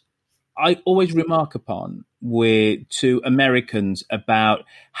which I always remark upon to Americans about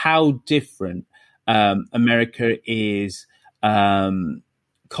how different America is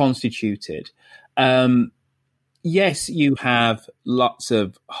constituted. Yes, you have lots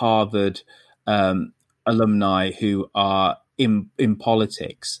of Harvard alumni who are in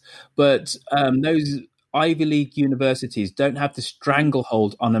politics, but those Ivy League universities don't have the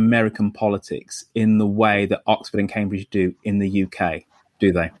stranglehold on American politics in the way that Oxford and Cambridge do in the UK,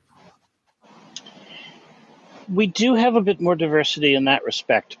 do they? We do have a bit more diversity in that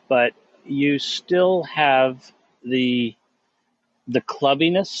respect, but you still have the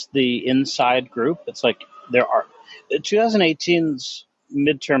clubbiness, the inside group. It's like there are 2018's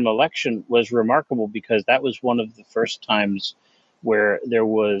midterm election was remarkable because that was one of the first times where there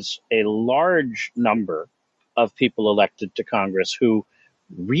was a large number of people elected to Congress who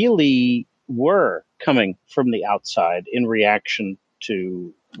really were coming from the outside in reaction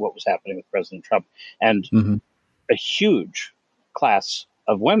to what was happening with President Trump, and a huge class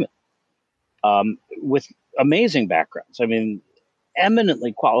of women with amazing backgrounds. I mean,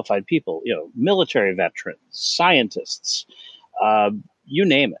 eminently qualified people, military veterans, scientists, you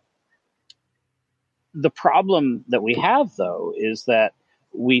name it. The problem that we have, though, is that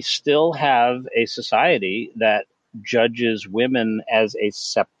we still have a society that judges women as a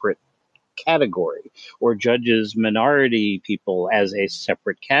separate category, or judges minority people as a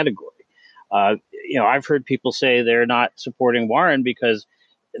separate category. I've heard people say they're not supporting Warren because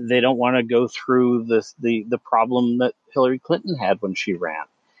they don't want to go through the problem that Hillary Clinton had when she ran.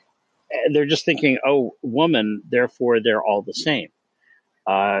 They're just thinking, oh, woman, therefore they're all the same.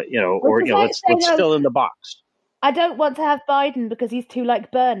 Let's fill in the box. I don't want to have Biden because he's too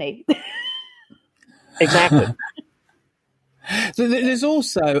like Bernie. Exactly. So there's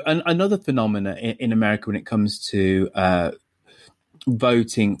also another phenomena in America when it comes to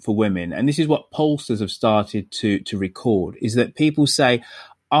voting for women, and this is what pollsters have started to record, is that people say,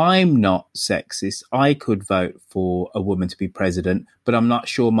 I'm not sexist. I could vote for a woman to be president, but I'm not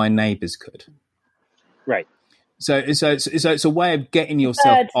sure my neighbours could. Right. So it's a way of getting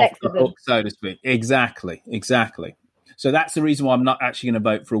yourself off the hook, so to speak. Exactly. So that's the reason why I'm not actually going to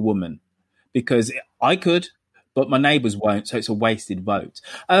vote for a woman, because I could, but my neighbours won't. So it's a wasted vote.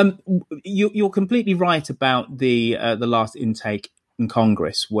 You're completely right about the last intake in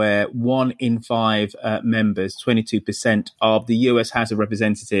Congress, where 1 in 5 members, 22% of the US House of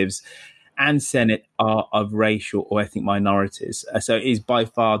Representatives and Senate are of racial or ethnic minorities. So it is by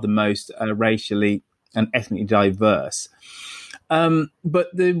far the most racially and ethnically diverse. But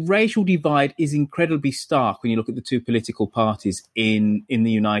the racial divide is incredibly stark when you look at the two political parties in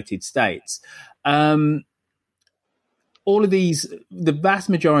the United States. All of these, the vast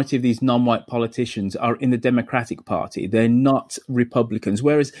majority of these non-white politicians are in the Democratic Party. They're not Republicans.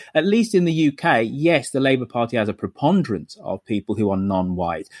 Whereas, at least in the UK, yes, the Labour Party has a preponderance of people who are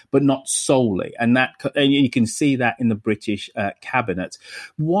non-white, but not solely. And you can see that in the British cabinet.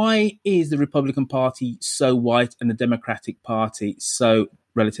 Why is the Republican Party so white and the Democratic Party so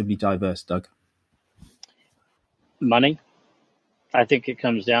relatively diverse, Doug? Money. I think it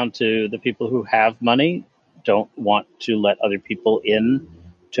comes down to the people who have money don't want to let other people in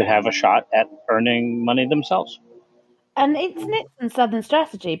to have a shot at earning money themselves. And it's Nixon's Southern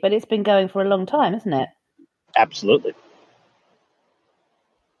strategy, but it's been going for a long time, isn't it? Absolutely.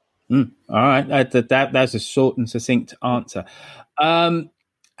 All right. That's a short and succinct answer. One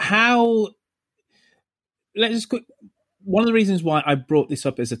of the reasons why I brought this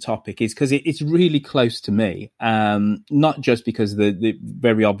up as a topic is because it's really close to me, not just because of the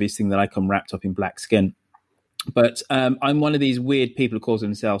very obvious thing that I come wrapped up in black skin. But I'm one of these weird people who calls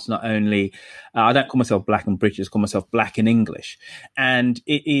themselves not only, I don't call myself black and British, I call myself black and English. And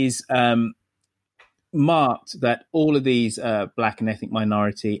it is marked that all of these black and ethnic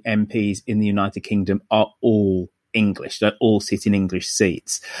minority MPs in the United Kingdom are all English. They all sit in English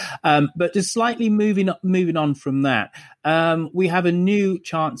seats. But just slightly moving on from that, we have a new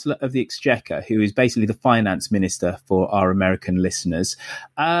Chancellor of the Exchequer, who is basically the finance minister for our American listeners.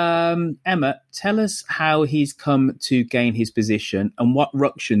 Emma, tell us how he's come to gain his position and what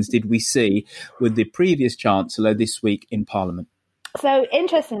ructions did we see with the previous Chancellor this week in Parliament? So,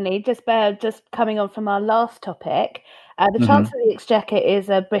 interestingly, just coming on from our last topic, the Chancellor of the Exchequer is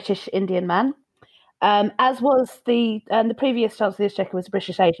a British Indian man. As was the previous Chancellor of the Exchequer was a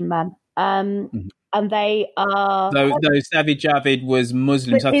British Asian man. And they are... Though Sajid Javid was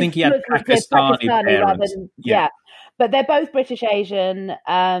Muslim, so I think he had Pakistani parents. Yeah, but they're both British Asian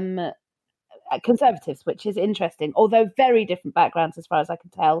Conservatives, which is interesting, although very different backgrounds as far as I can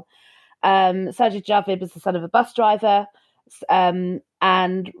tell. Sajid Javid was the son of a bus driver, and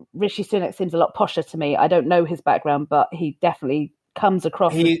Rishi Sunak seems a lot posher to me. I don't know his background, but he definitely comes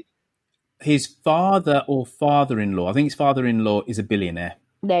across... His father or father-in-law, I think his father-in-law is a billionaire.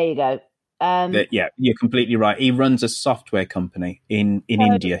 There you go. Yeah, you're completely right. He runs a software company in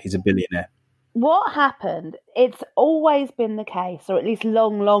India. He's a billionaire. What happened, it's always been the case, or at least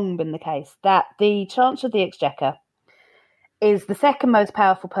long been the case, that the Chancellor of the Exchequer is the second most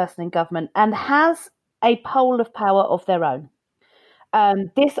powerful person in government and has a pole of power of their own.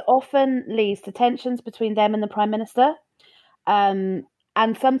 This often leads to tensions between them and the Prime Minister.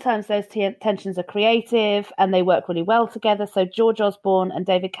 And sometimes those tensions are creative and they work really well together. So George Osborne and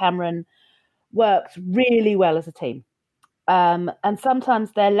David Cameron worked really well as a team. And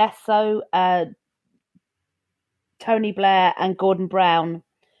sometimes they're less so. Tony Blair and Gordon Brown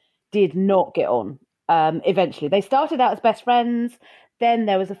did not get on eventually. They started out as best friends. Then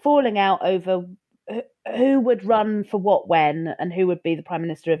there was a falling out over who would run for what when and who would be the Prime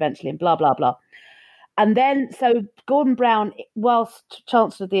Minister eventually and blah, blah, blah. And then, so Gordon Brown, whilst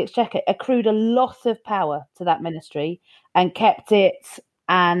Chancellor of the Exchequer, accrued a lot of power to that ministry and kept it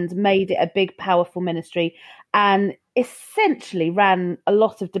and made it a big, powerful ministry, and essentially ran a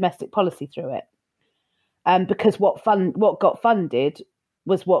lot of domestic policy through it. Because what got funded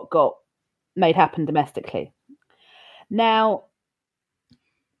was what got made happen domestically. Now,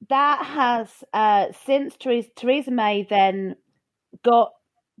 that has since Theresa May then got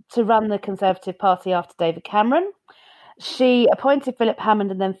to run the Conservative Party after David Cameron. She appointed Philip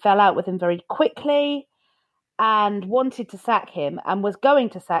Hammond and then fell out with him very quickly and wanted to sack him, and was going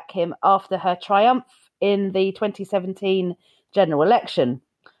to sack him after her triumph in the 2017 general election.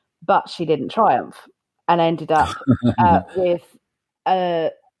 But she didn't triumph and ended up with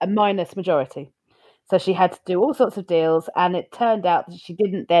a minus majority. So she had to do all sorts of deals, and it turned out that she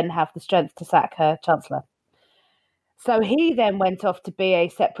didn't then have the strength to sack her chancellor. So he then went off to be a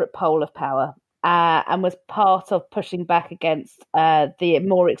separate pole of power and was part of pushing back against the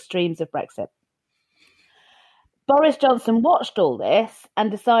more extremes of Brexit. Boris Johnson watched all this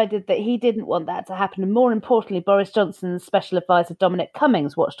and decided that he didn't want that to happen. And more importantly, Boris Johnson's special advisor, Dominic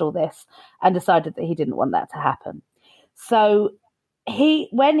Cummings, watched all this and decided that he didn't want that to happen. So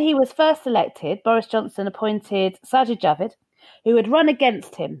when he was first elected, Boris Johnson appointed Sajid Javid, who had run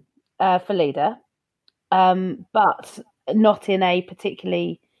against him for leader, but not in a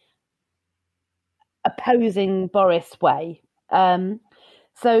particularly opposing Boris way. So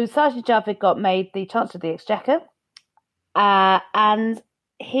Sajid Javid got made the Chancellor of the Exchequer, and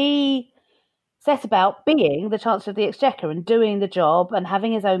he set about being the Chancellor of the Exchequer and doing the job and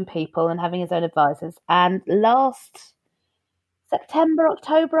having his own people and having his own advisors. And last September,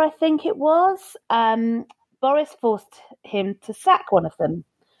 October, I think it was, Boris forced him to sack one of them.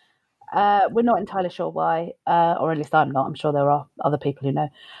 We're not entirely sure why, or at least I'm not. I'm sure there are other people who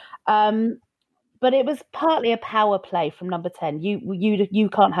know. But it was partly a power play from Number 10. You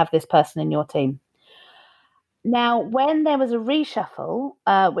can't have this person in your team. Now, when there was a reshuffle,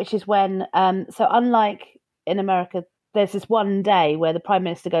 which is when, so unlike in America, there's this one day where the Prime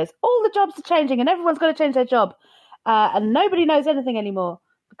Minister goes, all the jobs are changing and everyone's got to change their job. And nobody knows anything anymore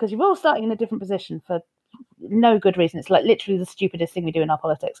because you're all starting in a different position for no good reason. It's like literally the stupidest thing we do in our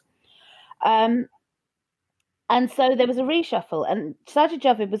politics. And so there was a reshuffle, and Sajid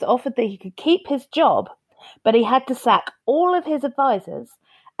Javid was offered that he could keep his job, but he had to sack all of his advisors,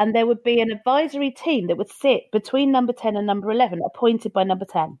 and there would be an advisory team that would sit between Number 10 and Number 11, appointed by Number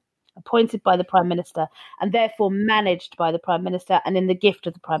 10, appointed by the Prime Minister, and therefore managed by the Prime Minister and in the gift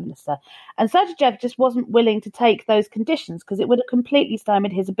of the Prime Minister. And Sajid Javid just wasn't willing to take those conditions because it would have completely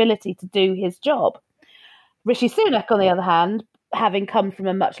stymied his ability to do his job. Rishi Sunak, on the other hand, having come from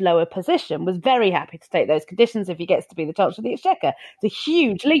a much lower position, was very happy to take those conditions if he gets to be the Chancellor of the Exchequer. It's a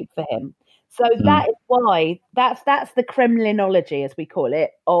huge leap for him. So that is why that's the Kremlinology, as we call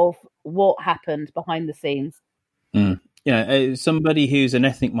it, of what happened behind the scenes. Yeah, somebody who's an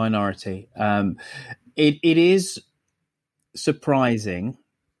ethnic minority. It is surprising,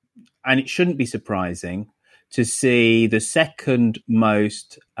 and it shouldn't be surprising, to see the second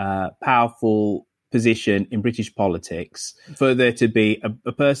most powerful position in British politics, for there to be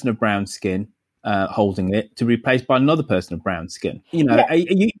a person of brown skin holding it, to be replaced by another person of brown skin. You know,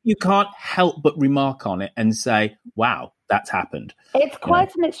 you can't help but remark on it and say, wow, that's happened. It's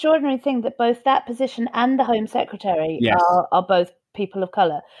quite an extraordinary thing that both that position and the Home Secretary are both people of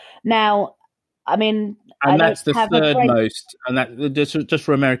colour. Now, I mean, and that's the third most, and that just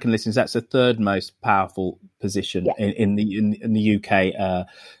for American listeners, that's the third most powerful position in the UK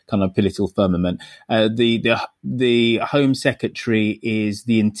kind of political firmament. The Home Secretary is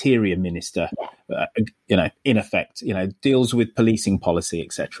the Interior Minister, in effect, deals with policing policy,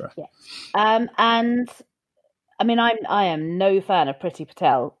 etc. And I mean, I am no fan of Priti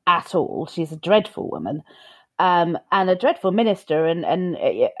Patel at all. She's a dreadful woman. And a dreadful minister, and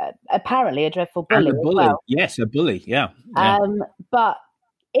apparently a dreadful bully. And a bully, as well. Yes, a bully, yeah. But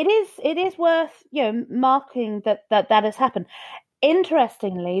it is worth marking that has happened.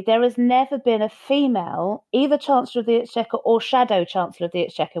 Interestingly, there has never been a female either Chancellor of the Exchequer or Shadow Chancellor of the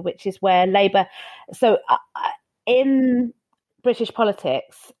Exchequer, which is where Labour. So in British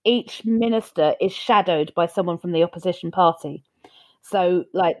politics, each minister is shadowed by someone from the opposition party. So,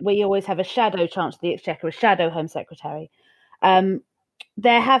 like, we always have a shadow Chancellor of the Exchequer, a shadow Home Secretary.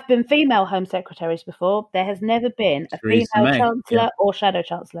 There have been female Home Secretaries before. There has never been a female Chancellor or shadow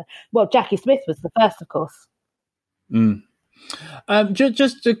Chancellor. Well, Jackie Smith was the first, of course.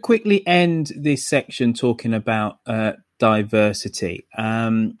 Just to quickly end this section talking about diversity.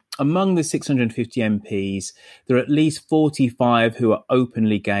 Among the 650 MPs, there are at least 45 who are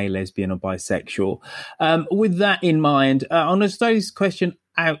openly gay, lesbian or bisexual. With that in mind, I'm going to throw this question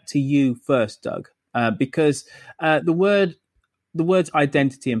out to you first, Doug. because the words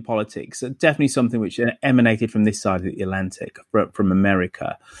identity and politics are definitely something which emanated from this side of the Atlantic, from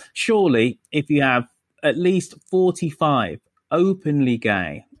America. Surely, if you have at least 45 openly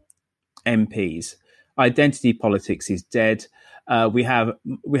gay MPs, identity politics is dead. We have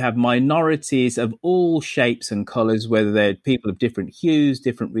minorities of all shapes and colours, whether they're people of different hues,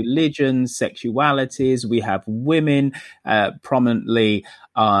 different religions, sexualities. We have women prominently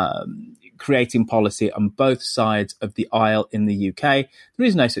creating policy on both sides of the aisle in the UK. There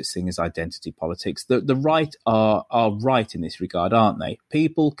is no such thing as identity politics. The right are right in this regard, aren't they?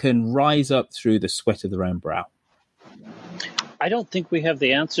 People can rise up through the sweat of their own brow. I don't think we have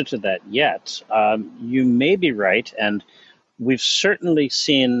the answer to that yet. You may be right, and we've certainly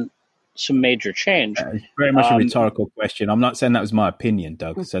seen some major change. It's very much a rhetorical question. I'm not saying that was my opinion,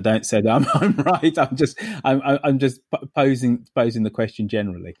 Doug. So don't say that I'm right. I'm just posing the question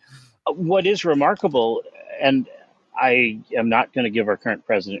generally. What is remarkable, and I am not going to give our current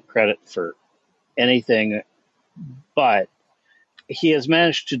president credit for anything, but he has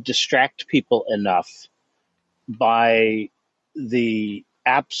managed to distract people enough by the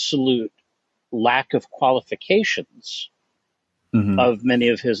absolute lack of qualifications of many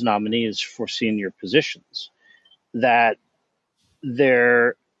of his nominees for senior positions that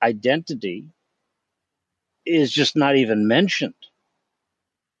their identity is just not even mentioned.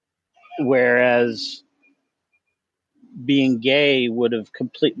 Whereas being gay would have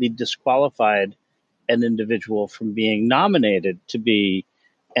completely disqualified an individual from being nominated to be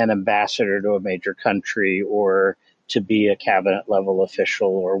an ambassador to a major country or to be a cabinet level official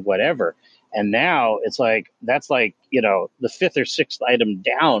or whatever. And now it's like, that's like, the fifth or sixth item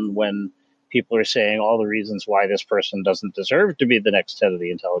down when people are saying all the reasons why this person doesn't deserve to be the next head of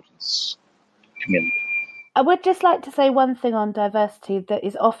the intelligence community. I would just like to say one thing on diversity that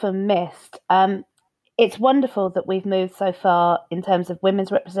is often missed. It's wonderful that we've moved so far in terms of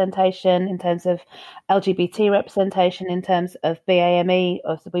women's representation, in terms of LGBT representation, in terms of BAME,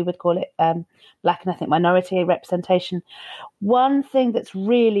 or as we would call it, Black and ethnic minority representation. One thing that's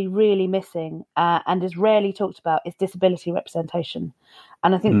really, really missing and is rarely talked about is disability representation.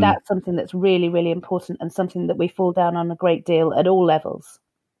 And I think that's something that's really, really important and something that we fall down on a great deal at all levels.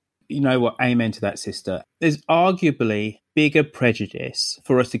 You know what? Amen to that, sister. There's arguably bigger prejudice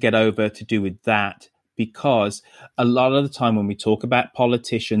for us to get over to do with that, because a lot of the time when we talk about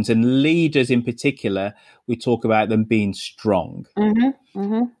politicians and leaders in particular, we talk about them being strong.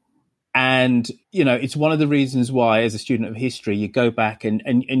 And, it's one of the reasons why, as a student of history, you go back and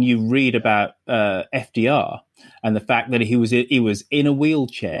you read about FDR and the fact that he was in a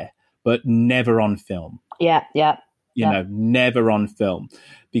wheelchair, but never on film. Never on film,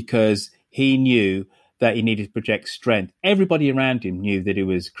 because he knew that he needed to project strength. Everybody around him knew that he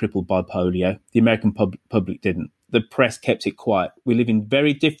was crippled by polio. The American public didn't. The press kept it quiet. We live in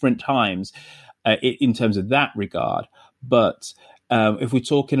very different times in terms of that regard. But if we're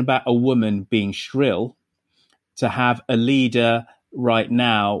talking about a woman being shrill, to have a leader right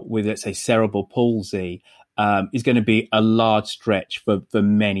now with, let's say, cerebral palsy is going to be a large stretch for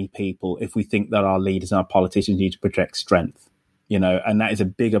many people if we think that our leaders and our politicians need to project strength. And that is a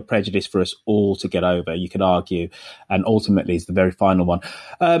bigger prejudice for us all to get over, you could argue, and ultimately is the very final one.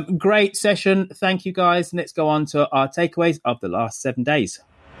 Great session. Thank you, guys. Let's go on to our takeaways of the last 7 days.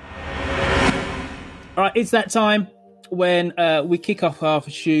 All right, it's that time when we kick off our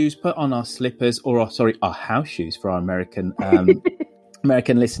shoes, put on our slippers, our house shoes for our American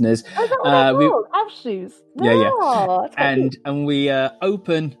American listeners. Oh, is that what they're called? House shoes? Yeah. And we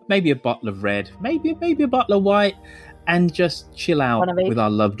open maybe a bottle of red, maybe a bottle of white, and just chill out with our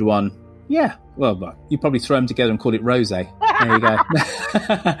loved one. Yeah, well, you probably throw them together and call it rosé. There you go.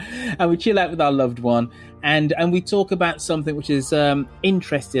 And we chill out with our loved one, and we talk about something which has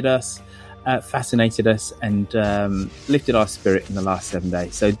interested us, fascinated us, and lifted our spirit in the last 7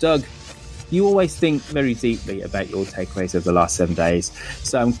 days. So, Doug, you always think very deeply about your takeaways of the last 7 days.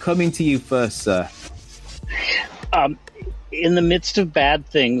 So I'm coming to you first, sir. In the midst of bad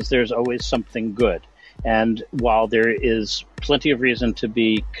things, there's always something good. And while there is plenty of reason to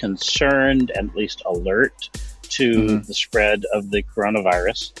be concerned and at least alert to the spread of the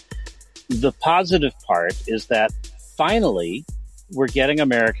coronavirus, the positive part is that finally we're getting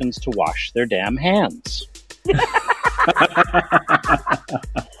Americans to wash their damn hands.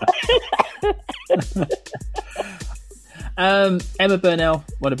 Emma Burnell,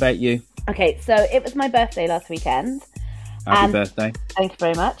 what about you? Okay, so it was my birthday last weekend. Happy birthday. Thank you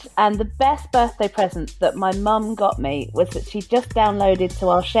very much. And the best birthday present that my mum got me was that she just downloaded to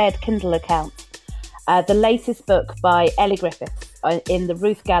our shared Kindle account the latest book by Ellie Griffiths in the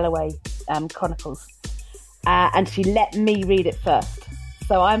Ruth Galloway Chronicles. And she let me read it first.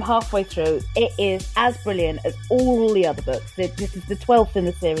 So I'm halfway through. It is as brilliant as all the other books. This is the 12th in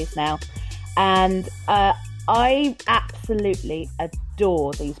the series now. And I absolutely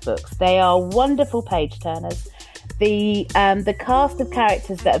adore these books. They are wonderful page turners. The cast of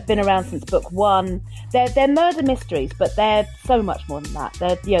characters that have been around since book one, they're murder mysteries, but they're so much more than that.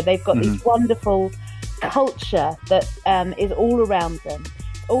 They've got this wonderful culture that is all around them.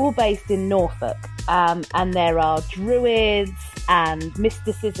 All based in Norfolk, and there are druids and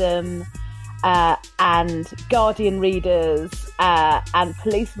mysticism and guardian readers and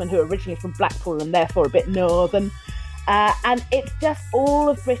policemen who are originally from Blackpool and therefore a bit northern, and it's just all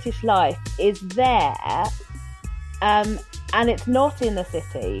of British life is there, and it's not in the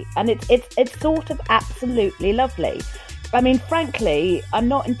city, and it's sort of absolutely lovely. I mean, frankly, I'm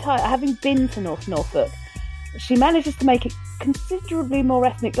not entirely, having been to North Norfolk, she manages to make it considerably more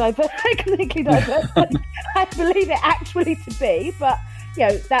ethnically diverse than I believe it actually to be, but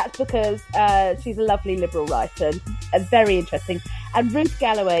that's because she's a lovely liberal writer and very interesting. And Ruth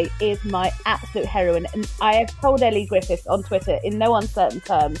Galloway is my absolute heroine, and I have told Ellie Griffiths on Twitter in no uncertain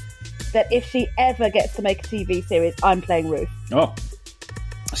terms that if she ever gets to make a TV series, I'm playing Ruth. Oh,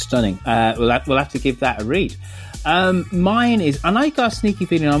 stunning. We'll have to give that a read. Mine is, and I got a sneaky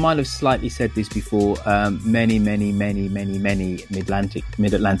feeling I might have slightly said this before, many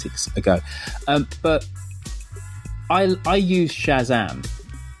mid-Atlantics ago, but I use Shazam,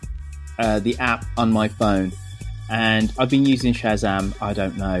 the app on my phone, and I've been using Shazam, I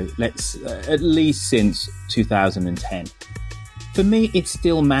don't know, at least since 2010. For me, it's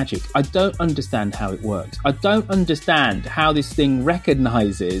still magic. I don't understand how it works. I don't understand how this thing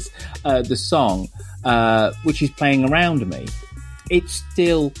recognises the song which is playing around me. It's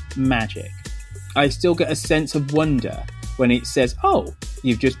still magic. I still get a sense of wonder when it says, oh,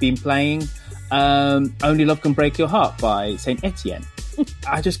 you've just been playing Only Love Can Break Your Heart by Saint Etienne.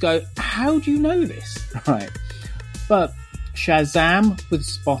 I just go, how do you know this? Right. But Shazam with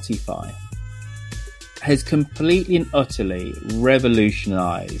Spotify has completely and utterly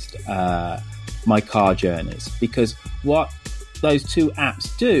revolutionised my car journeys, because what those two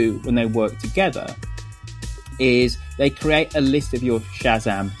apps do when they work together is they create a list of your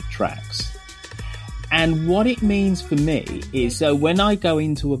Shazam tracks. And what it means for me is, so when I go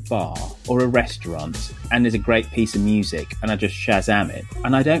into a bar or a restaurant and there's a great piece of music and I just Shazam it,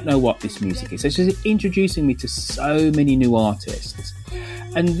 and I don't know what this music is, so it's just introducing me to so many new artists.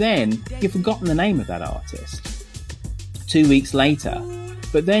 And then you've forgotten the name of that artist 2 weeks later,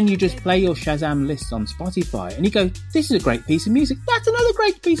 but then you just play your Shazam list on Spotify and you go, this is a great piece of music. That's another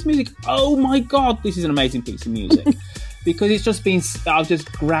great piece of music. Oh my God, this is an amazing piece of music. Because it's just been, I've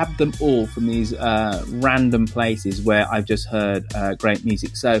just grabbed them all from these random places where I've just heard great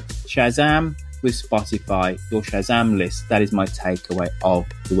music. So Shazam with Spotify, your Shazam list, that is my takeaway of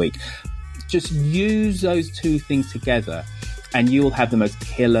the week. Just use those two things together and you will have the most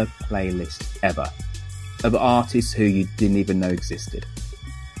killer playlist ever of artists who you didn't even know existed.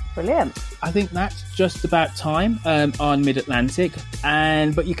 Brilliant. I think that's just about time on Mid-Atlantic,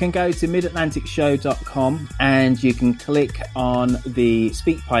 but you can go to midatlanticshow.com and you can click on the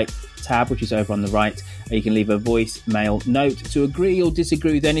SpeakPipe tab, which is over on the right, and you can leave a voicemail note to agree or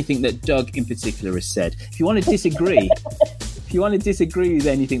disagree with anything that Doug in particular has said. If you want to disagree, with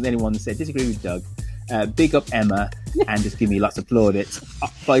anything that anyone said, disagree with Doug. Big up Emma and just give me lots of plaudits.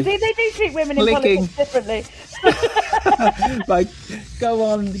 They do treat women in politics differently. Like, go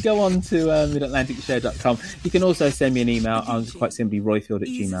on to midatlanticshow.com. You can also send me an email on quite simply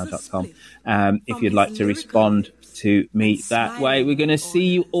royfield@gmail.com if you'd like to respond to me that way. We're going to see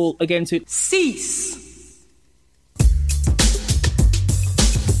you all again soon. Cease.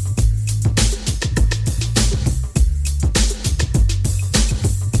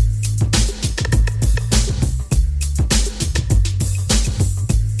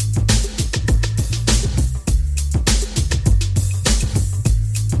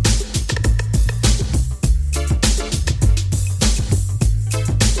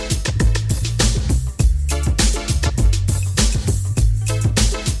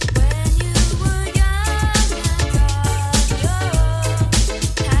 When you were young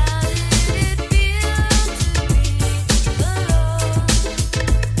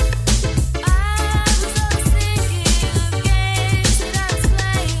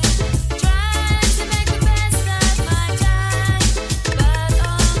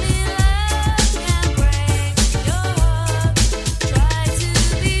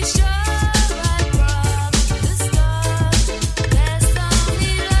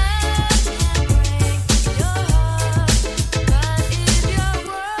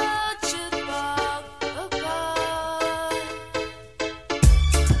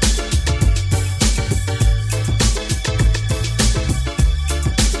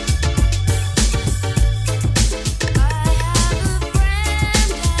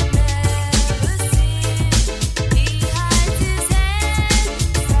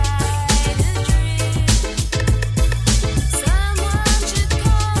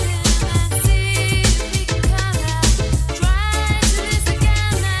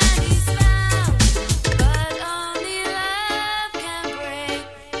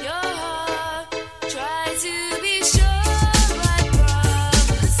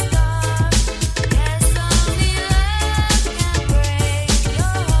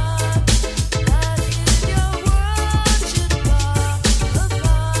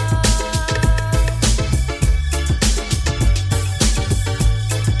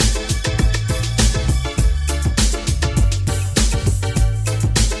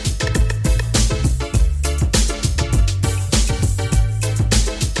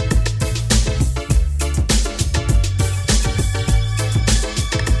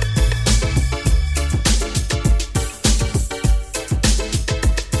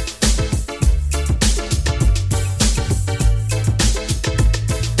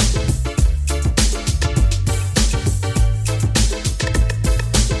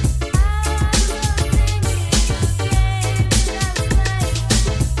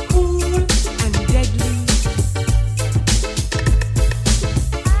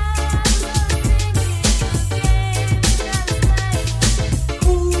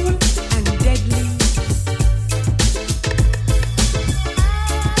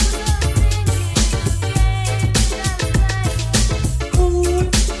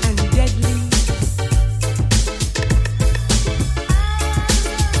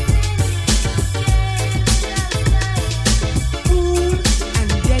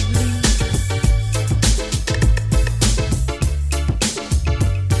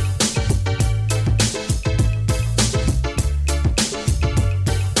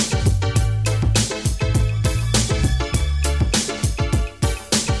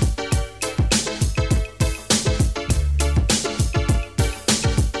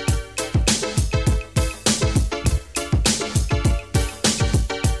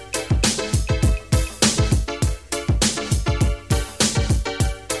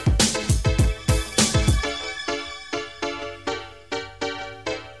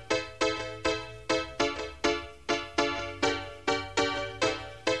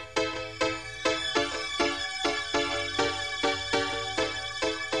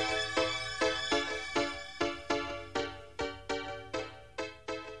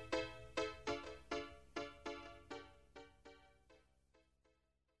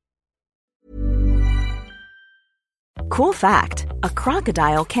Cool fact, a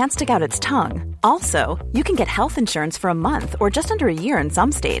crocodile can't stick out its tongue. Also, you can get health insurance for a month or just under a year in some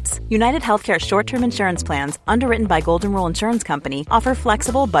states. United Healthcare short-term insurance plans, underwritten by Golden Rule Insurance Company, offer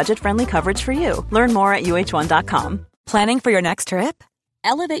flexible, budget-friendly coverage for you. Learn more at uh1.com. Planning for your next trip?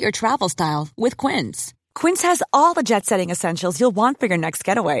 Elevate your travel style with Quince. Quince has all the jet-setting essentials you'll want for your next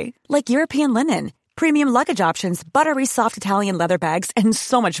getaway, like European linen, premium luggage options, buttery soft Italian leather bags, and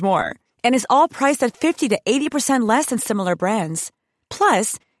so much more. And is all priced at 50 to 80% less than similar brands.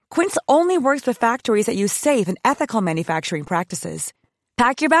 Plus, Quince only works with factories that use safe and ethical manufacturing practices.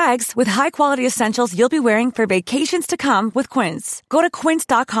 Pack your bags with high-quality essentials you'll be wearing for vacations to come with Quince. Go to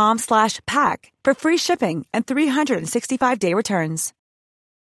quince.com/pack for free shipping and 365-day returns.